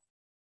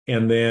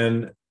 And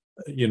then,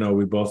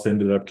 we both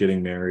ended up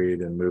getting married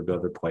and moved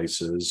other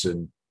places.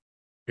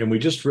 And we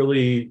just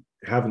really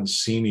haven't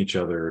seen each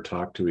other or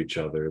talked to each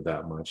other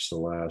that much the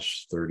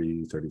last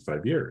 30,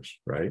 35 years,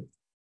 right?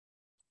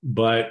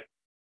 But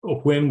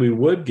when we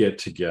would get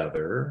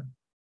together,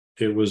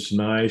 it was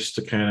nice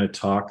to kind of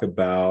talk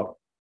about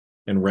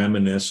and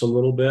reminisce a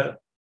little bit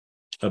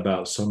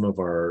about some of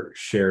our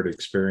shared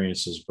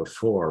experiences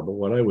before. But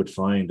what I would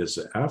find is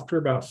that after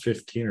about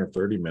 15 or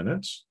 30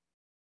 minutes,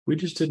 we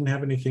just didn't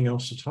have anything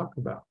else to talk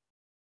about.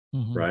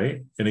 Mm-hmm.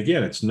 Right. And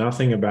again, it's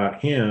nothing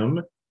about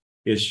him.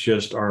 It's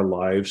just our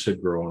lives had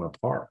grown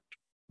apart.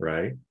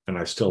 Right. And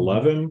I still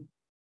love him.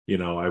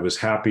 I was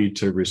happy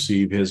to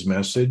receive his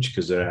message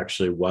because it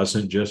actually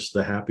wasn't just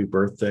the happy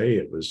birthday.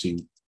 It was,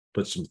 he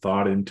put some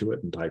thought into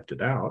it and typed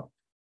it out.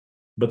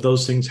 But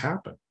those things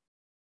happen.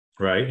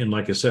 Right. And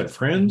like I said,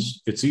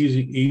 friends, it's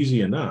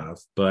easy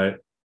enough. But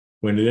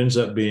when it ends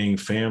up being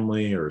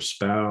family or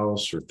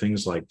spouse or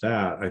things like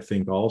that, I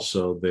think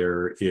also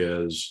there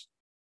is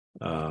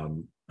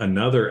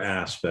another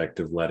aspect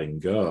of letting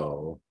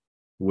go,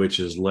 which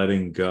is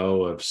letting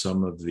go of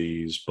some of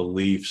these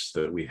beliefs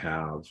that we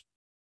have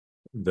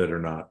that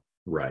are not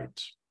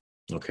right.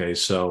 Okay.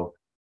 So,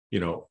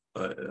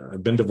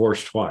 I've been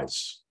divorced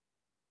twice.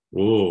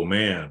 Oh,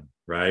 man.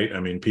 Right. I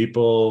mean,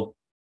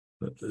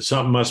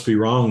 something must be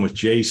wrong with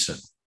Jason.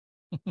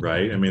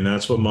 Right. I mean,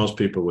 that's what most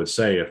people would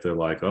say if they're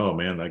like, oh,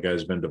 man, that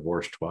guy's been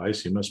divorced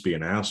twice. He must be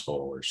an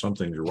asshole or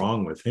something's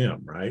wrong with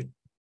him. Right.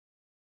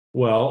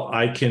 Well,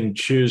 I can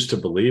choose to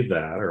believe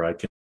that, or I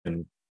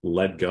can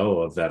let go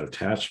of that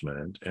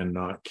attachment and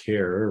not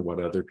care what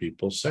other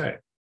people say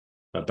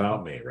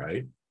about me.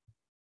 Right.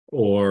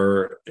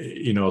 Or,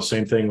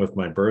 same thing with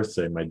my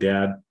birthday. My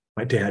dad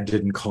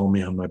didn't call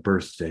me on my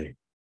birthday.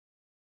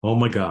 Oh,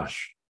 my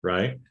gosh.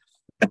 Right.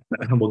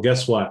 Well,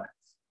 guess what?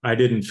 I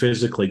didn't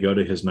physically go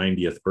to his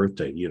 90th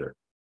birthday either,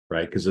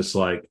 right? Because it's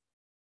like,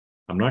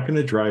 I'm not going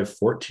to drive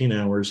 14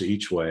 hours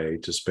each way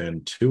to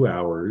spend 2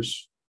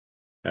 hours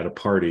at a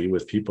party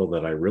with people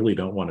that I really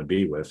don't want to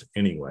be with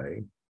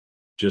anyway,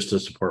 just to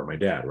support my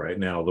dad. Right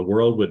now, the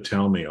world would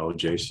tell me, "Oh,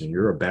 Jason,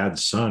 you're a bad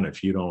son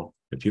if you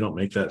don't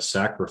make that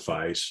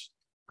sacrifice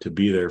to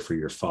be there for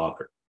your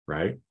father."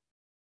 Right?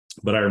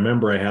 But I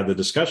remember I had the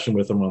discussion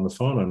with him on the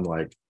phone. I'm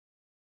like,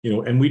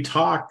 and we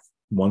talk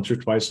once or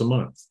twice a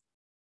month.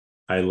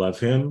 I love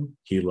him.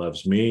 He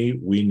loves me.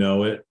 We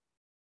know it,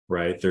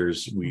 right?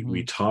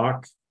 We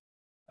talk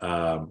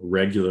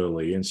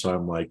regularly. And so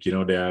I'm like,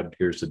 Dad,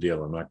 here's the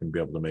deal. I'm not going to be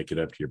able to make it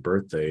up to your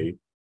birthday.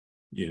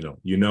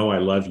 I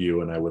love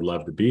you and I would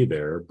love to be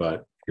there,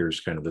 but here's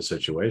kind of the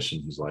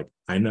situation. He's like,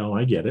 I know,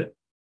 I get it.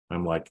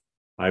 I'm like,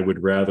 I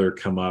would rather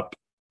come up,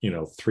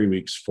 3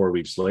 weeks, 4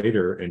 weeks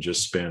later and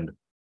just spend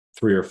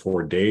 3 or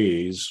 4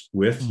 days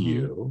with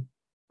you,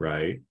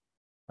 right?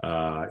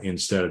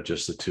 Instead of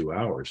just the 2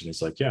 hours. And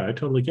he's like, yeah, I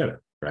totally get it.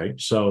 Right.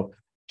 So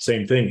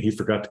same thing. He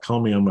forgot to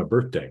call me on my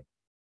birthday.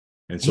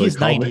 And so he's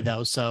 90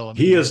 though. So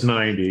he is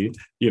 90,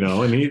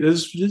 and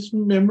his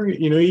memory,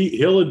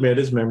 he'll admit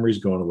his memory's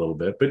going a little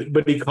bit,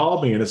 but he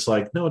called me and it's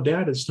like, no,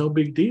 Dad, it's no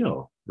big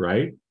deal.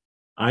 Right.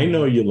 I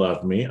know you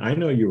love me. I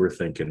know you were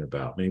thinking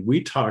about me.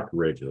 We talk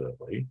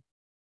regularly,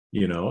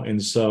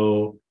 and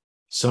so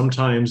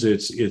sometimes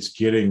it's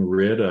getting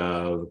rid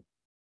of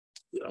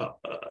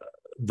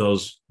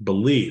those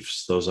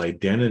beliefs, those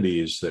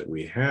identities that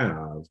we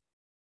have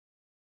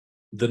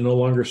that no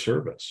longer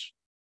serve us.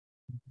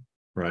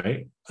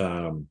 Right.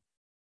 I've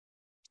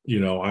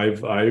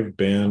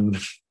been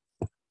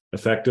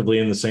effectively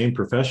in the same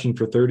profession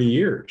for 30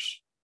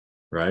 years.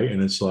 Right.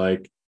 And it's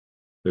like,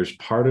 there's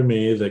part of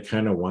me that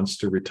kind of wants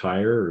to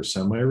retire or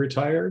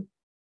semi-retire,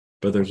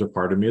 but there's a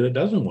part of me that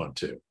doesn't want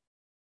to.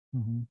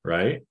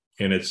 Right.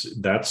 And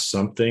that's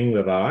something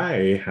that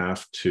I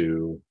have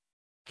to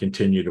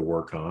continue to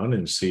work on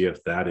and see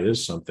if that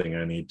is something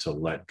I need to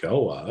let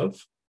go of,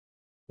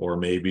 or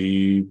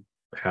maybe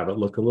have it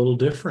look a little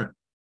different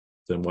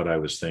than what I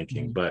was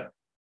thinking. But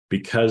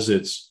because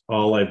it's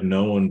all I've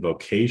known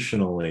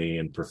vocationally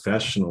and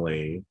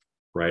professionally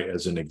right?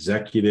 As an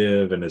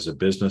executive and as a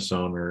business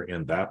owner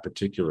in that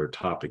particular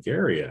topic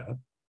area,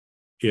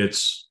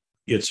 it's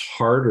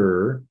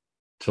harder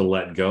to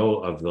let go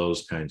of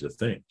those kinds of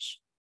things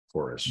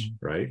for us,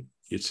 right?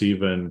 It's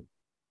even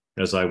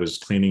as I was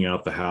cleaning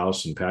out the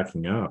house and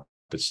packing up,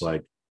 it's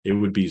like it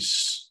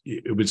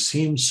would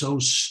seem so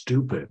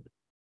stupid,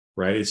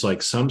 right? It's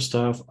like some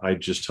stuff I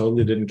just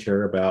totally didn't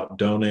care about.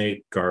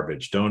 Donate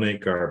garbage,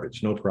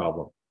 no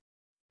problem.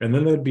 And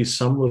then there'd be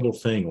some little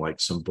thing like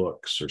some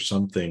books or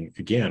something,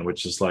 again,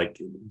 which is like,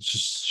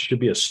 just should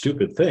be a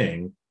stupid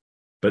thing,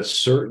 but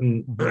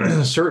certain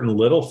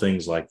little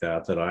things like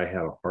that I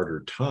have a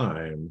harder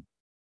time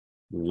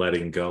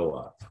letting go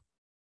of,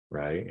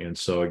 right? And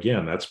so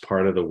again, that's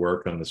part of the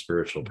work on the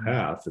spiritual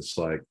path. It's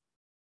like,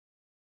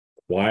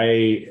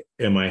 why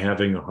am I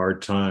having a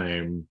hard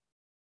time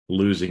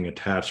losing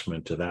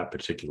attachment to that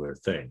particular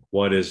thing?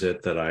 What is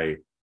it that I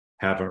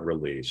haven't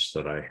released,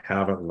 that I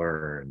haven't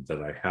learned,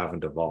 that I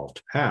haven't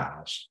evolved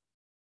past,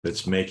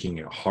 that's making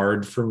it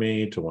hard for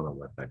me to want to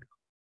let that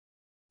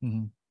go?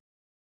 Mm-hmm.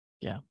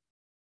 Yeah.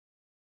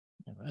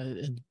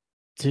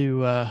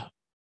 To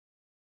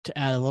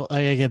add a little,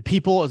 again,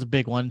 people is a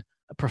big one.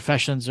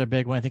 Professions are a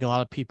big one. I think a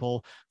lot of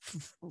people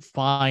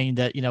find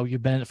that,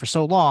 you've been in it for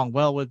so long.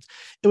 Well, it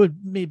would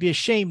maybe be a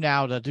shame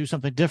now to do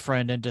something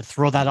different and to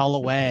throw that all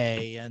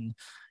away. And,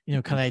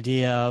 kind of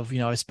idea of,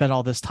 I spent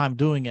all this time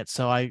doing it,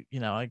 so I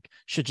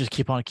should just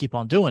keep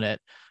on doing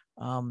it.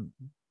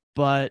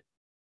 But,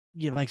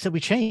 like I said, we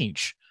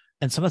change,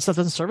 and some of that stuff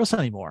doesn't serve us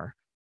anymore.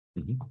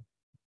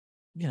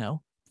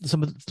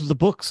 Some of the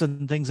books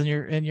and things in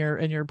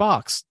your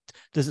box,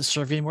 does it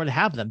serve you anymore to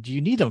have them? Do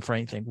you need them for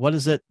anything?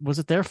 Was it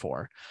there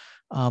for?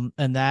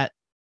 And that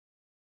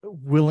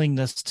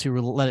willingness to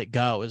let it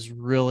go is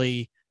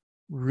really,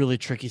 really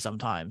tricky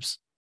sometimes.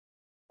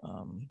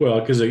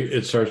 Well, because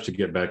it starts to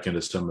get back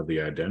into some of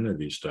the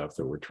identity stuff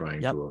that we're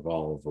trying to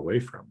evolve away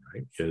from,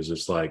 right?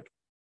 It's like,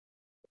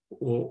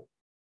 well,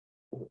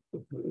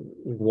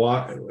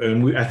 why?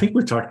 And I think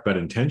we talked about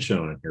intention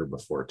on here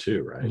before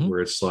too, right? Where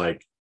it's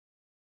like,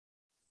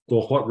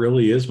 well, what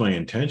really is my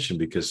intention?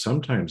 Because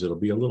sometimes it'll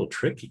be a little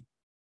tricky,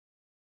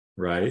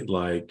 right?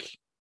 Like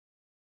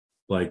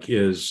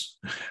is,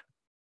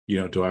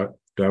 do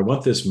I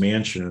want this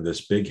mansion or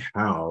this big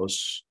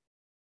house?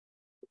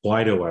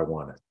 Why do I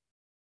want it?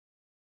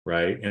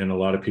 Right. And a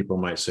lot of people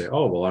might say,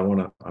 oh, well, I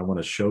want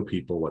to show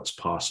people what's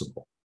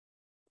possible.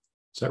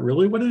 Is that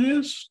really what it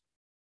is?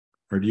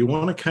 Or do you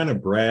want to kind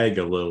of brag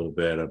a little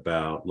bit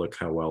about, look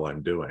how well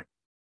I'm doing?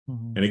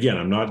 And again,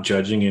 I'm not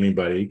judging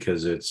anybody,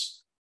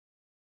 because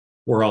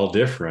we're all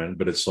different,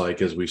 but it's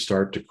like, as we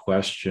start to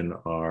question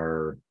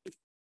our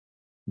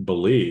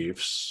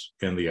beliefs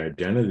and the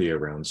identity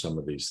around some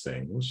of these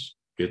things,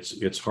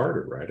 it's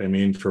harder, right? I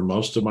mean, for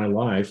most of my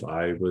life,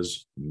 I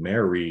was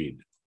married,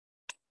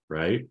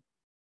 right?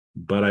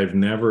 But I've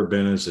never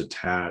been as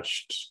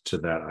attached to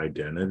that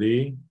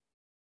identity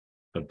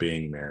of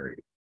being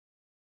married.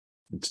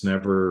 It's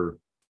never,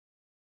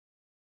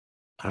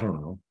 I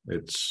don't know.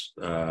 It's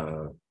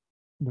really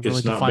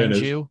it's not been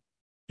you.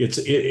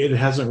 It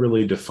hasn't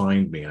really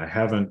defined me. I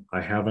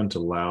haven't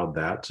allowed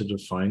that to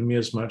define me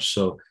as much.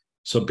 So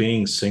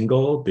being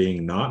single,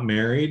 being not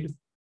married,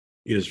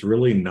 is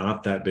really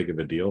not that big of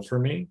a deal for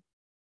me.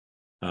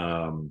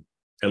 At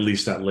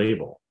least that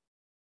label.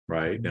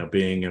 Right now,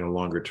 being in a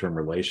longer term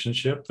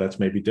relationship, that's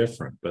maybe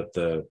different, but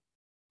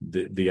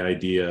the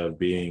idea of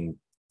being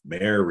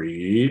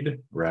married,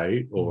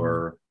 right,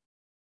 or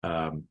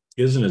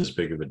isn't as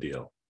big of a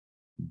deal.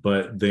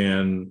 But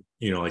then,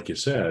 like you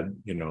said,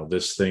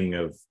 this thing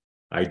of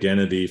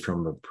identity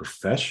from a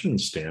profession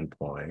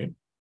standpoint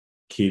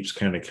keeps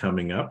kind of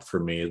coming up for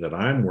me that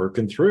I'm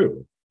working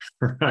through,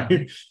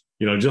 right?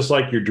 Just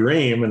like your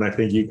dream, and I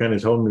think you kind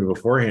of told me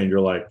beforehand, you're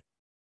like,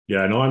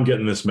 yeah, I know I'm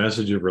getting this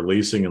message of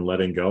releasing and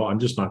letting go. I'm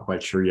just not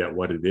quite sure yet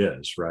what it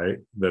is, right,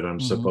 that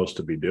I'm supposed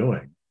to be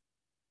doing.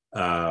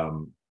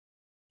 And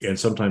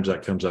sometimes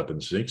that comes up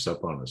and sneaks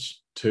up on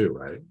us too,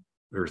 right?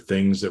 There are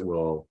things that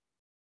we'll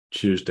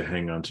choose to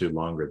hang on to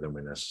longer than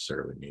we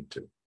necessarily need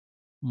to.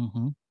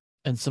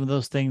 And some of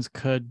those things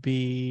could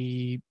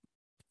be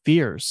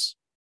fears.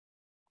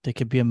 They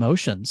could be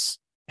emotions,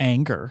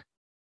 anger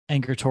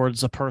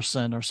towards a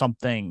person or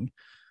something,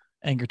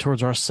 anger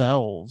towards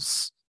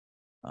ourselves.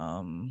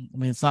 I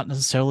mean, it's not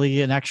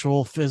necessarily an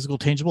actual physical,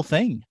 tangible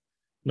thing.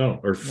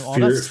 No, or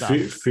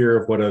fear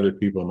of what other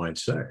people might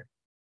say.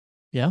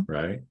 Yeah.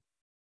 Right.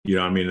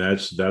 I mean,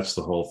 that's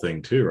the whole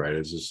thing too, right?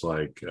 It's just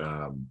like,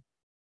 I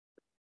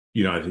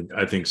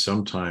think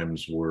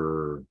sometimes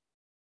we're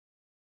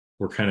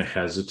kind of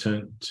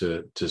hesitant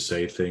to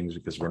say things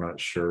because we're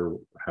not sure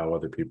how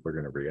other people are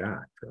going to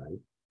react, right?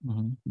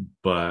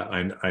 But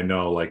I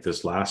know, like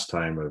this last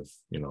time of,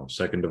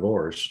 second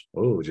divorce,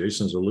 oh,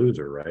 Jason's a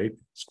loser, right?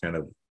 It's kind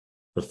of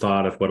the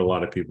thought of what a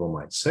lot of people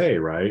might say,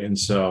 right? And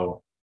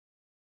so,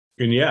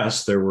 and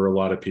yes, there were a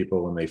lot of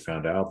people when they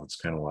found out, it's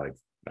kind of like,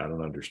 I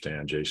don't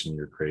understand, Jason,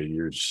 you're crazy,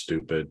 you're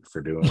stupid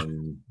for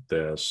doing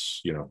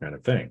this, kind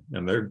of thing.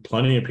 And there are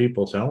plenty of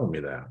people telling me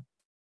that.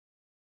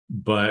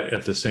 But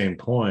at the same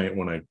point,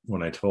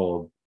 when I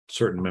told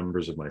certain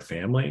members of my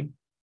family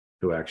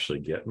who actually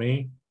get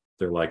me,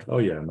 they're like, oh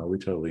yeah, no, we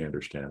totally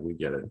understand. We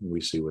get it. And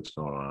we see what's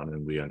going on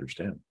and we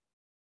understand.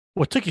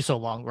 What took you so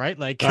long, right?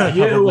 Like, Yeah,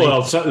 probably.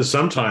 well,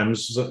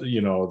 sometimes,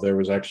 there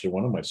was actually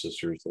one of my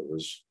sisters that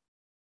was,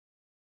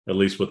 at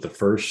least with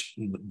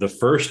the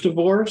first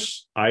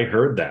divorce, I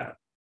heard that.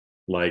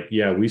 Like,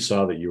 yeah, we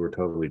saw that you were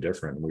totally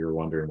different. We were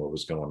wondering what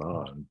was going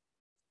on.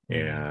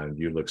 And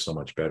you look so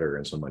much better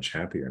and so much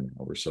happier now.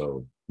 We're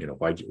so,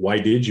 why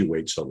did you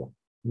wait so long?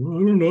 I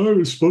don't know. I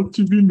was supposed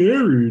to be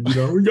married.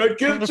 We got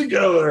kids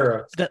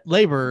together. That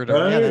labored,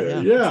 or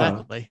right? Yeah.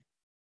 Exactly.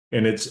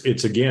 And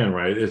it's again,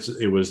 right?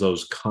 It was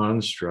those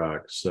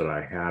constructs that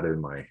I had in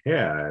my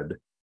head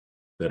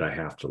that I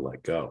have to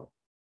let go.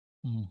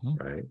 Mm-hmm.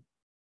 Right.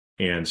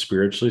 And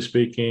spiritually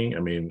speaking, I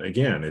mean,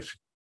 again, if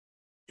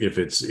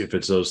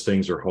it's those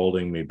things are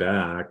holding me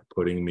back,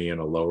 putting me in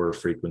a lower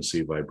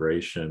frequency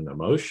vibration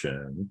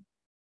emotion,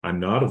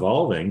 I'm not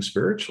evolving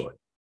spiritually,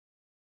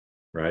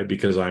 right?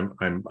 Because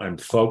I'm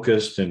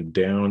focused and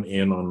down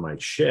in on my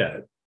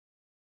shit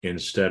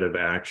instead of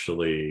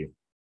actually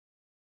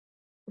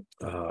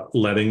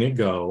letting it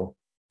go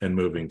and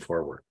moving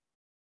forward.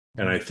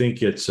 And I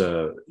think it's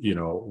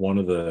one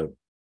of the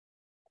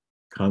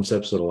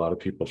concepts that a lot of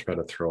people try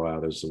to throw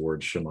out is the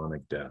word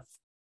shamanic death.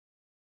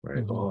 Right.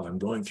 Mm-hmm. Oh, I'm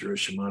going through a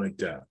shamanic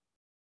death.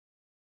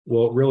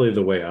 Well, really,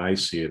 the way I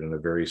see it in a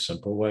very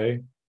simple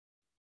way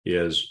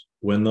is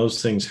when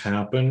those things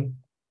happen,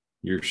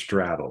 you're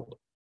straddled.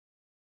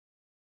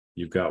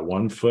 You've got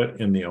one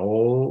foot in the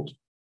old,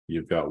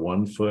 you've got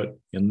one foot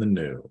in the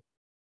new.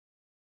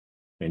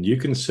 And you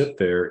can sit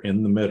there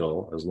in the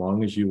middle as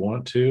long as you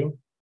want to,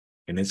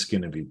 and it's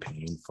going to be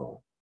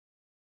painful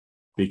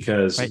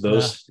because right,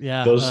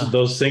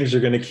 those things are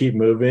going to keep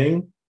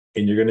moving,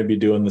 and you're going to be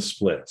doing the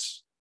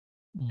splits.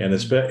 And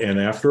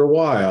after a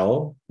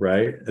while,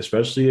 right,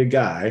 especially a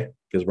guy,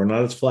 because we're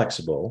not as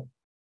flexible,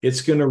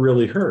 it's going to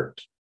really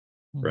hurt,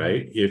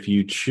 right? If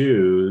you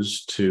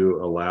choose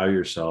to allow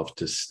yourself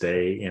to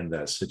stay in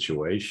that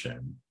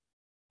situation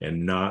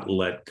and not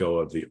let go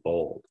of the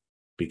old,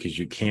 because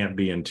you can't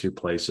be in two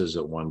places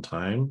at one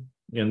time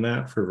in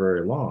that for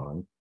very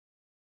long.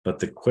 But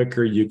the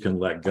quicker you can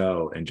let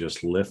go and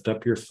just lift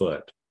up your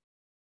foot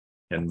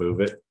and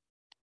move it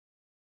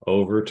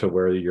over to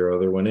where your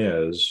other one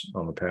is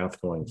on the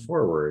path going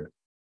forward,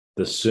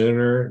 the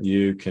sooner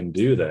you can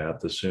do that,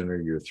 the sooner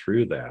you're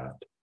through that.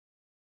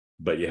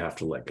 But you have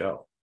to let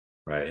go,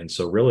 right? And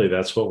so really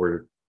that's what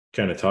we're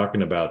kind of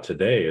talking about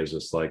today is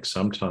it's like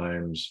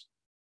sometimes,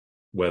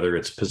 whether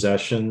it's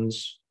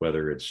possessions,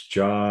 whether it's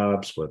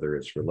jobs, whether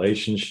it's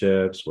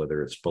relationships,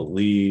 whether it's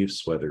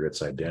beliefs, whether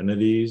it's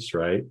identities,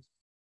 right?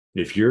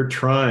 If you're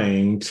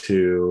trying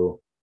to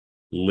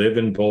live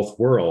in both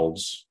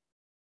worlds,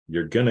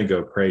 you're going to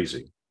go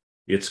crazy.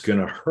 It's going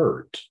to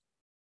hurt,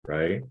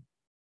 right?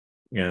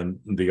 And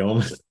the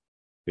only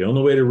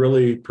way to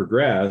really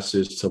progress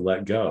is to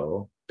let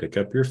go, pick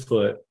up your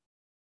foot,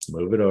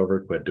 move it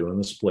over, quit doing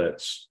the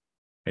splits,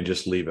 and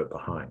just leave it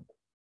behind.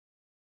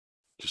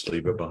 Just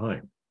leave it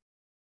behind.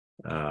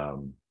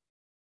 One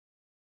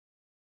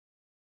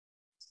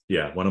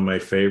of my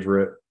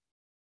favorite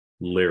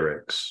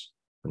lyrics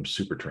from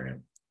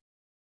Supertramp.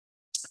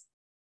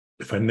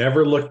 If I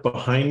never look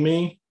behind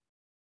me,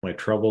 my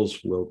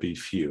troubles will be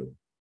few.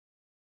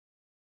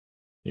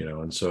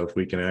 And so if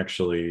we can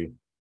actually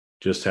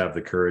just have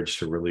the courage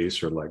to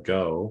release or let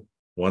go,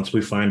 once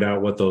we find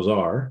out what those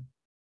are,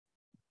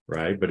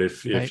 right? But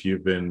if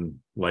you've been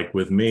like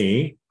with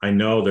me, I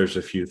know there's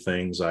a few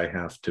things I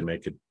have to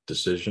make a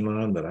decision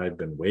on that I've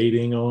been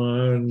waiting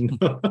on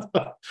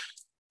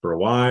for a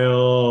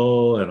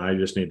while, and I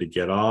just need to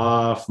get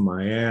off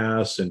my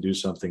ass and do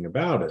something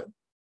about it.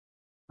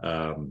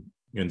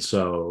 And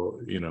so,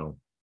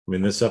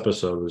 this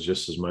episode was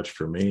just as much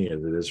for me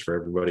as it is for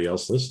everybody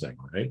else listening,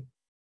 right?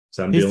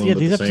 So I'm dealing with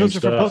the same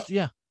stuff.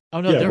 Oh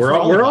no,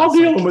 we're all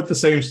dealing with the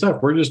same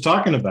stuff. We're just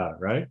talking about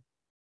it, right?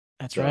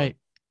 That's right.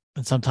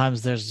 And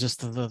sometimes there's just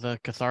the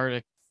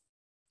cathartic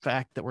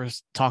fact that we're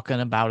talking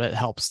about it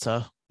helps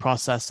to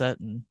process it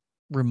and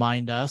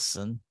remind us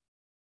and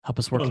help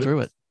us work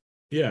through it.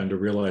 Yeah, and to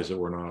realize that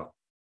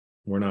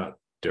we're not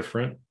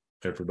different.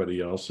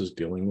 Everybody else is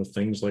dealing with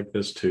things like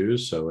this too,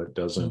 so it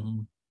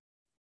doesn't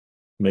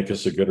make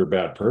us a good or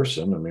bad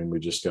person. I mean, we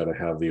just got to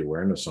have the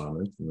awareness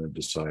on it and then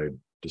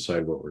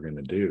decide what we're going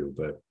to do.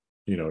 But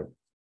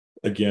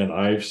again,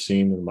 I've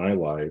seen in my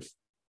life,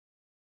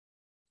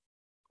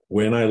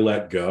 when I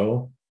let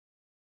go,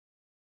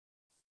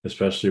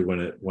 especially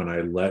when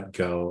I let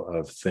go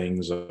of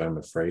things I'm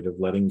afraid of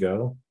letting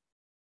go,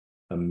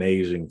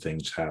 amazing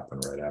things happen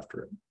right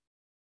after it.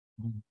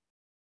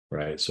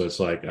 Right. So it's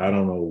like, I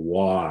don't know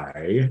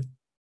why,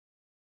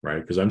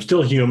 right? Because I'm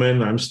still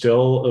human, I'm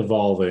still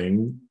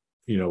evolving,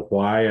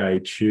 why I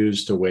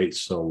choose to wait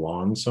so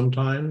long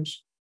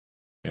sometimes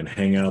and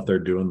hang out there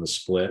doing the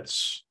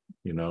splits,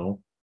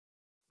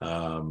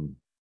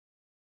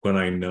 when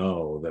I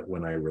know that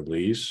when I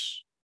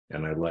release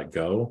and I let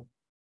go,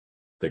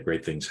 that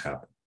great things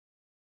happen.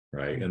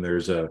 right? And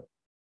there's a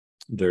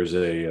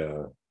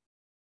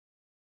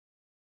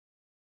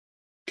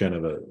kind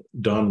of a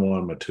Don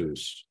Juan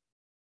Matus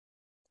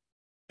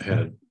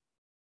had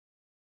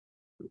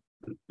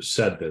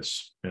said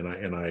this, and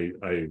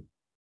I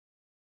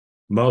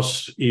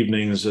most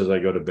evenings as I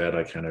go to bed,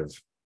 I kind of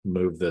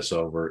move this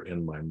over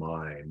in my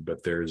mind,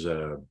 but there's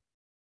a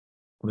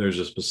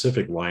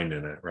specific line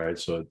in it, right?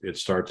 So it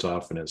starts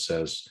off and it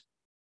says,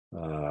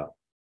 I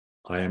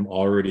am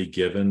already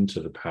given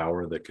to the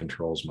power that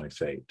controls my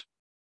fate,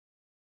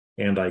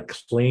 and I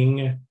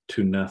cling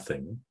to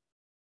nothing,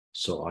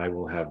 so I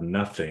will have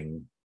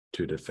nothing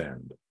to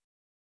defend.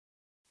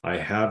 I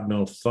have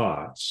no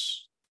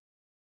thoughts,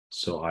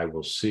 so I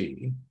will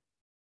see.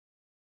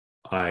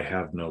 I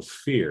have no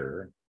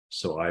fear,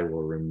 so I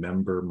will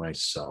remember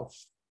myself.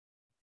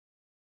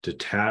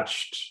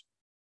 Detached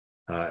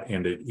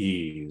and at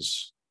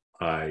ease,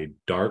 I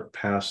dart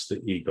past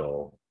the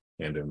eagle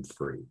and am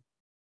free.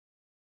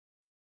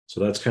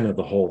 So that's kind of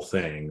the whole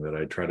thing that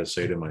I try to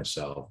say to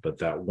myself. But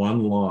that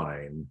one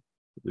line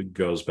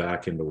goes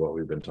back into what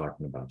we've been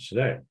talking about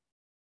today.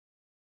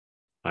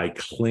 I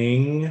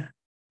cling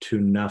to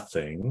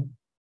nothing,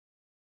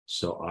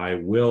 so I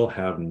will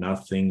have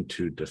nothing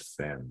to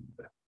defend.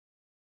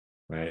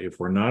 Right? If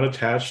we're not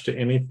attached to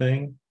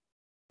anything,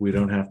 we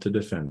don't have to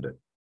defend it.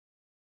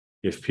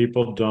 If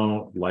people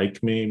don't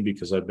like me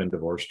because I've been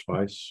divorced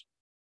twice,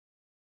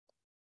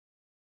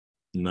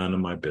 none of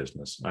my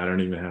business. I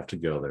don't even have to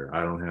go there.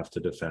 I don't have to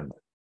defend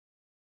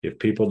it. If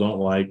people don't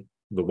like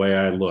the way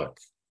I look,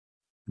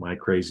 my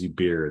crazy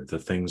beard, the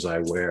things I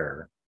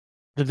wear,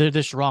 they're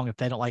just wrong if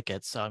they don't like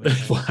it. So I mean,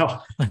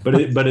 well,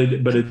 but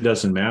it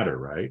doesn't matter,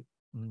 right?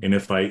 And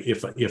if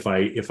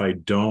I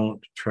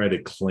don't try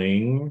to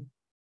cling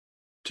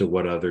to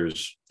what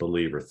others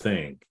believe or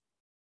think,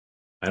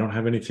 I don't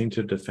have anything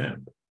to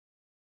defend.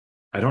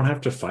 I don't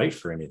have to fight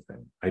for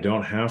anything. I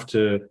don't have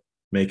to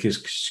make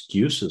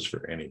excuses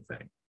for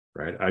anything,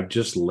 right? I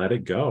just let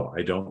it go.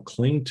 I don't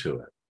cling to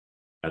it.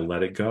 I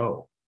let it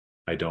go.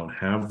 I don't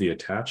have the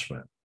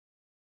attachment.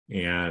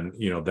 And,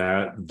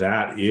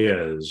 that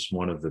is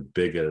one of the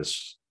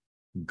biggest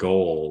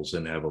goals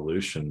and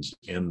evolutions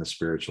in the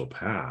spiritual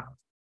path,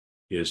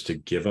 is to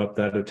give up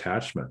that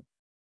attachment,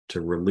 to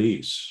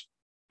release,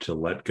 to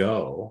let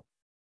go,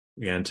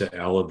 and to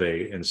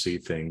elevate and see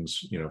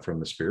things, from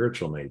the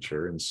spiritual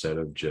nature instead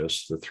of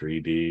just the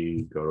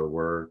 3D, go to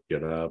work,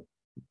 get up,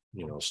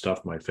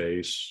 stuff my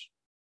face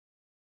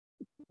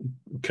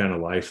kind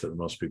of life that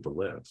most people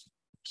live.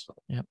 So.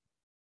 Yep.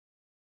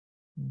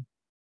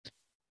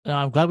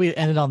 I'm glad we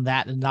ended on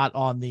that and not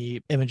on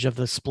the image of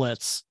the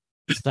splits.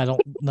 I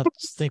don't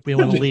think we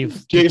want to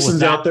leave.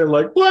 Jason's out there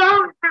like,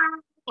 wow.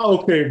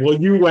 Okay,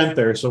 well, you went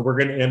there, so we're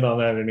going to end on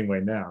that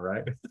anyway now,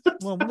 right?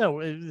 Well, no,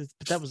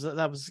 that was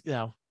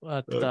no,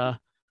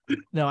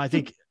 I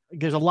think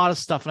there's a lot of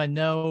stuff, and I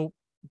know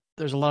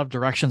there's a lot of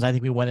directions. I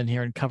think we went in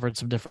here and covered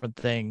some different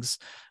things,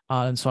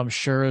 and so I'm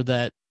sure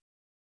that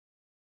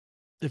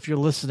if you're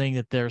listening,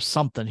 that there's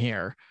something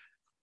here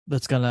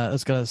that's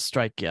gonna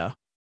strike you.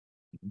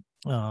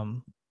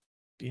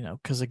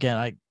 Because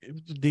again,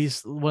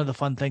 one of the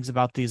fun things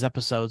about these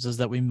episodes is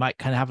that we might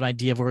kind of have an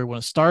idea of where we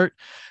want to start,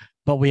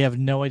 but we have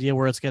no idea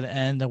where it's going to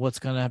end and what's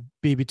going to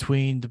be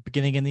between the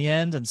beginning and the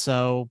end. And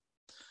so,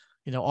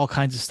 all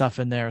kinds of stuff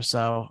in there.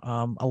 So,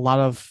 a lot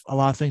of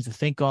things to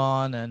think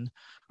on, and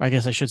or I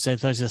guess I should say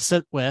things to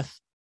sit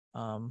with.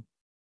 Some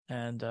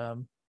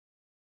good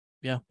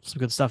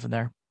stuff in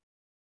there.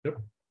 Yep.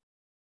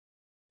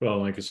 Well,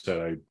 like I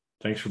said,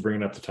 thanks for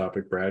bringing up the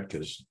topic, Brad,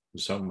 because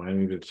it's something I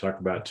needed to talk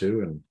about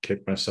too, and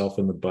kick myself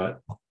in the butt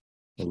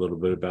a little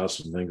bit about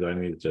some things I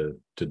needed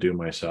to do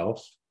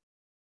myself.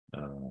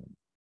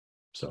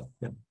 So,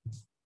 yeah.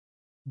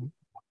 All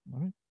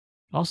right.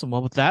 Awesome.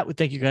 Well, with that, we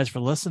thank you guys for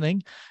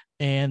listening,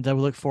 and we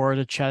look forward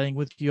to chatting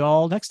with you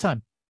all next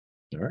time.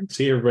 All right.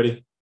 See you,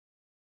 everybody.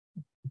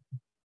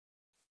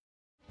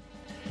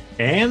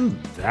 And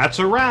that's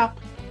a wrap.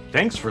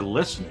 Thanks for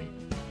listening.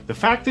 The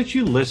fact that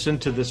you listened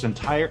to this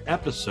entire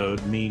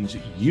episode means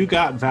you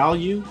got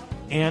value,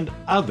 and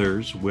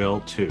others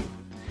will too.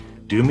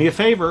 Do me a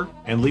favor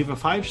and leave a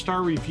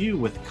 5-star review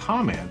with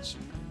comments,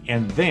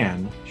 and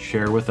then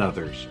share with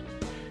others.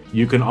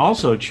 You can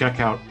also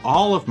check out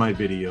all of my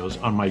videos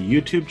on my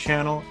YouTube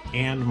channel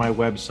and my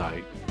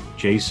website,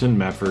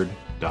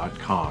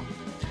 jasonmefford.com.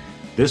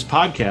 This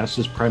podcast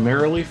is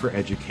primarily for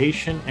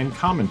education and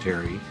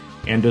commentary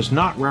and does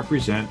not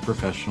represent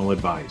professional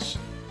advice.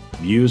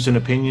 Views and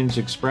opinions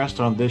expressed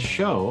on this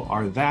show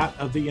are that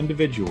of the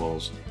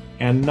individuals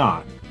and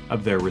not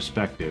of their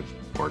respective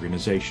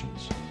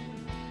organizations.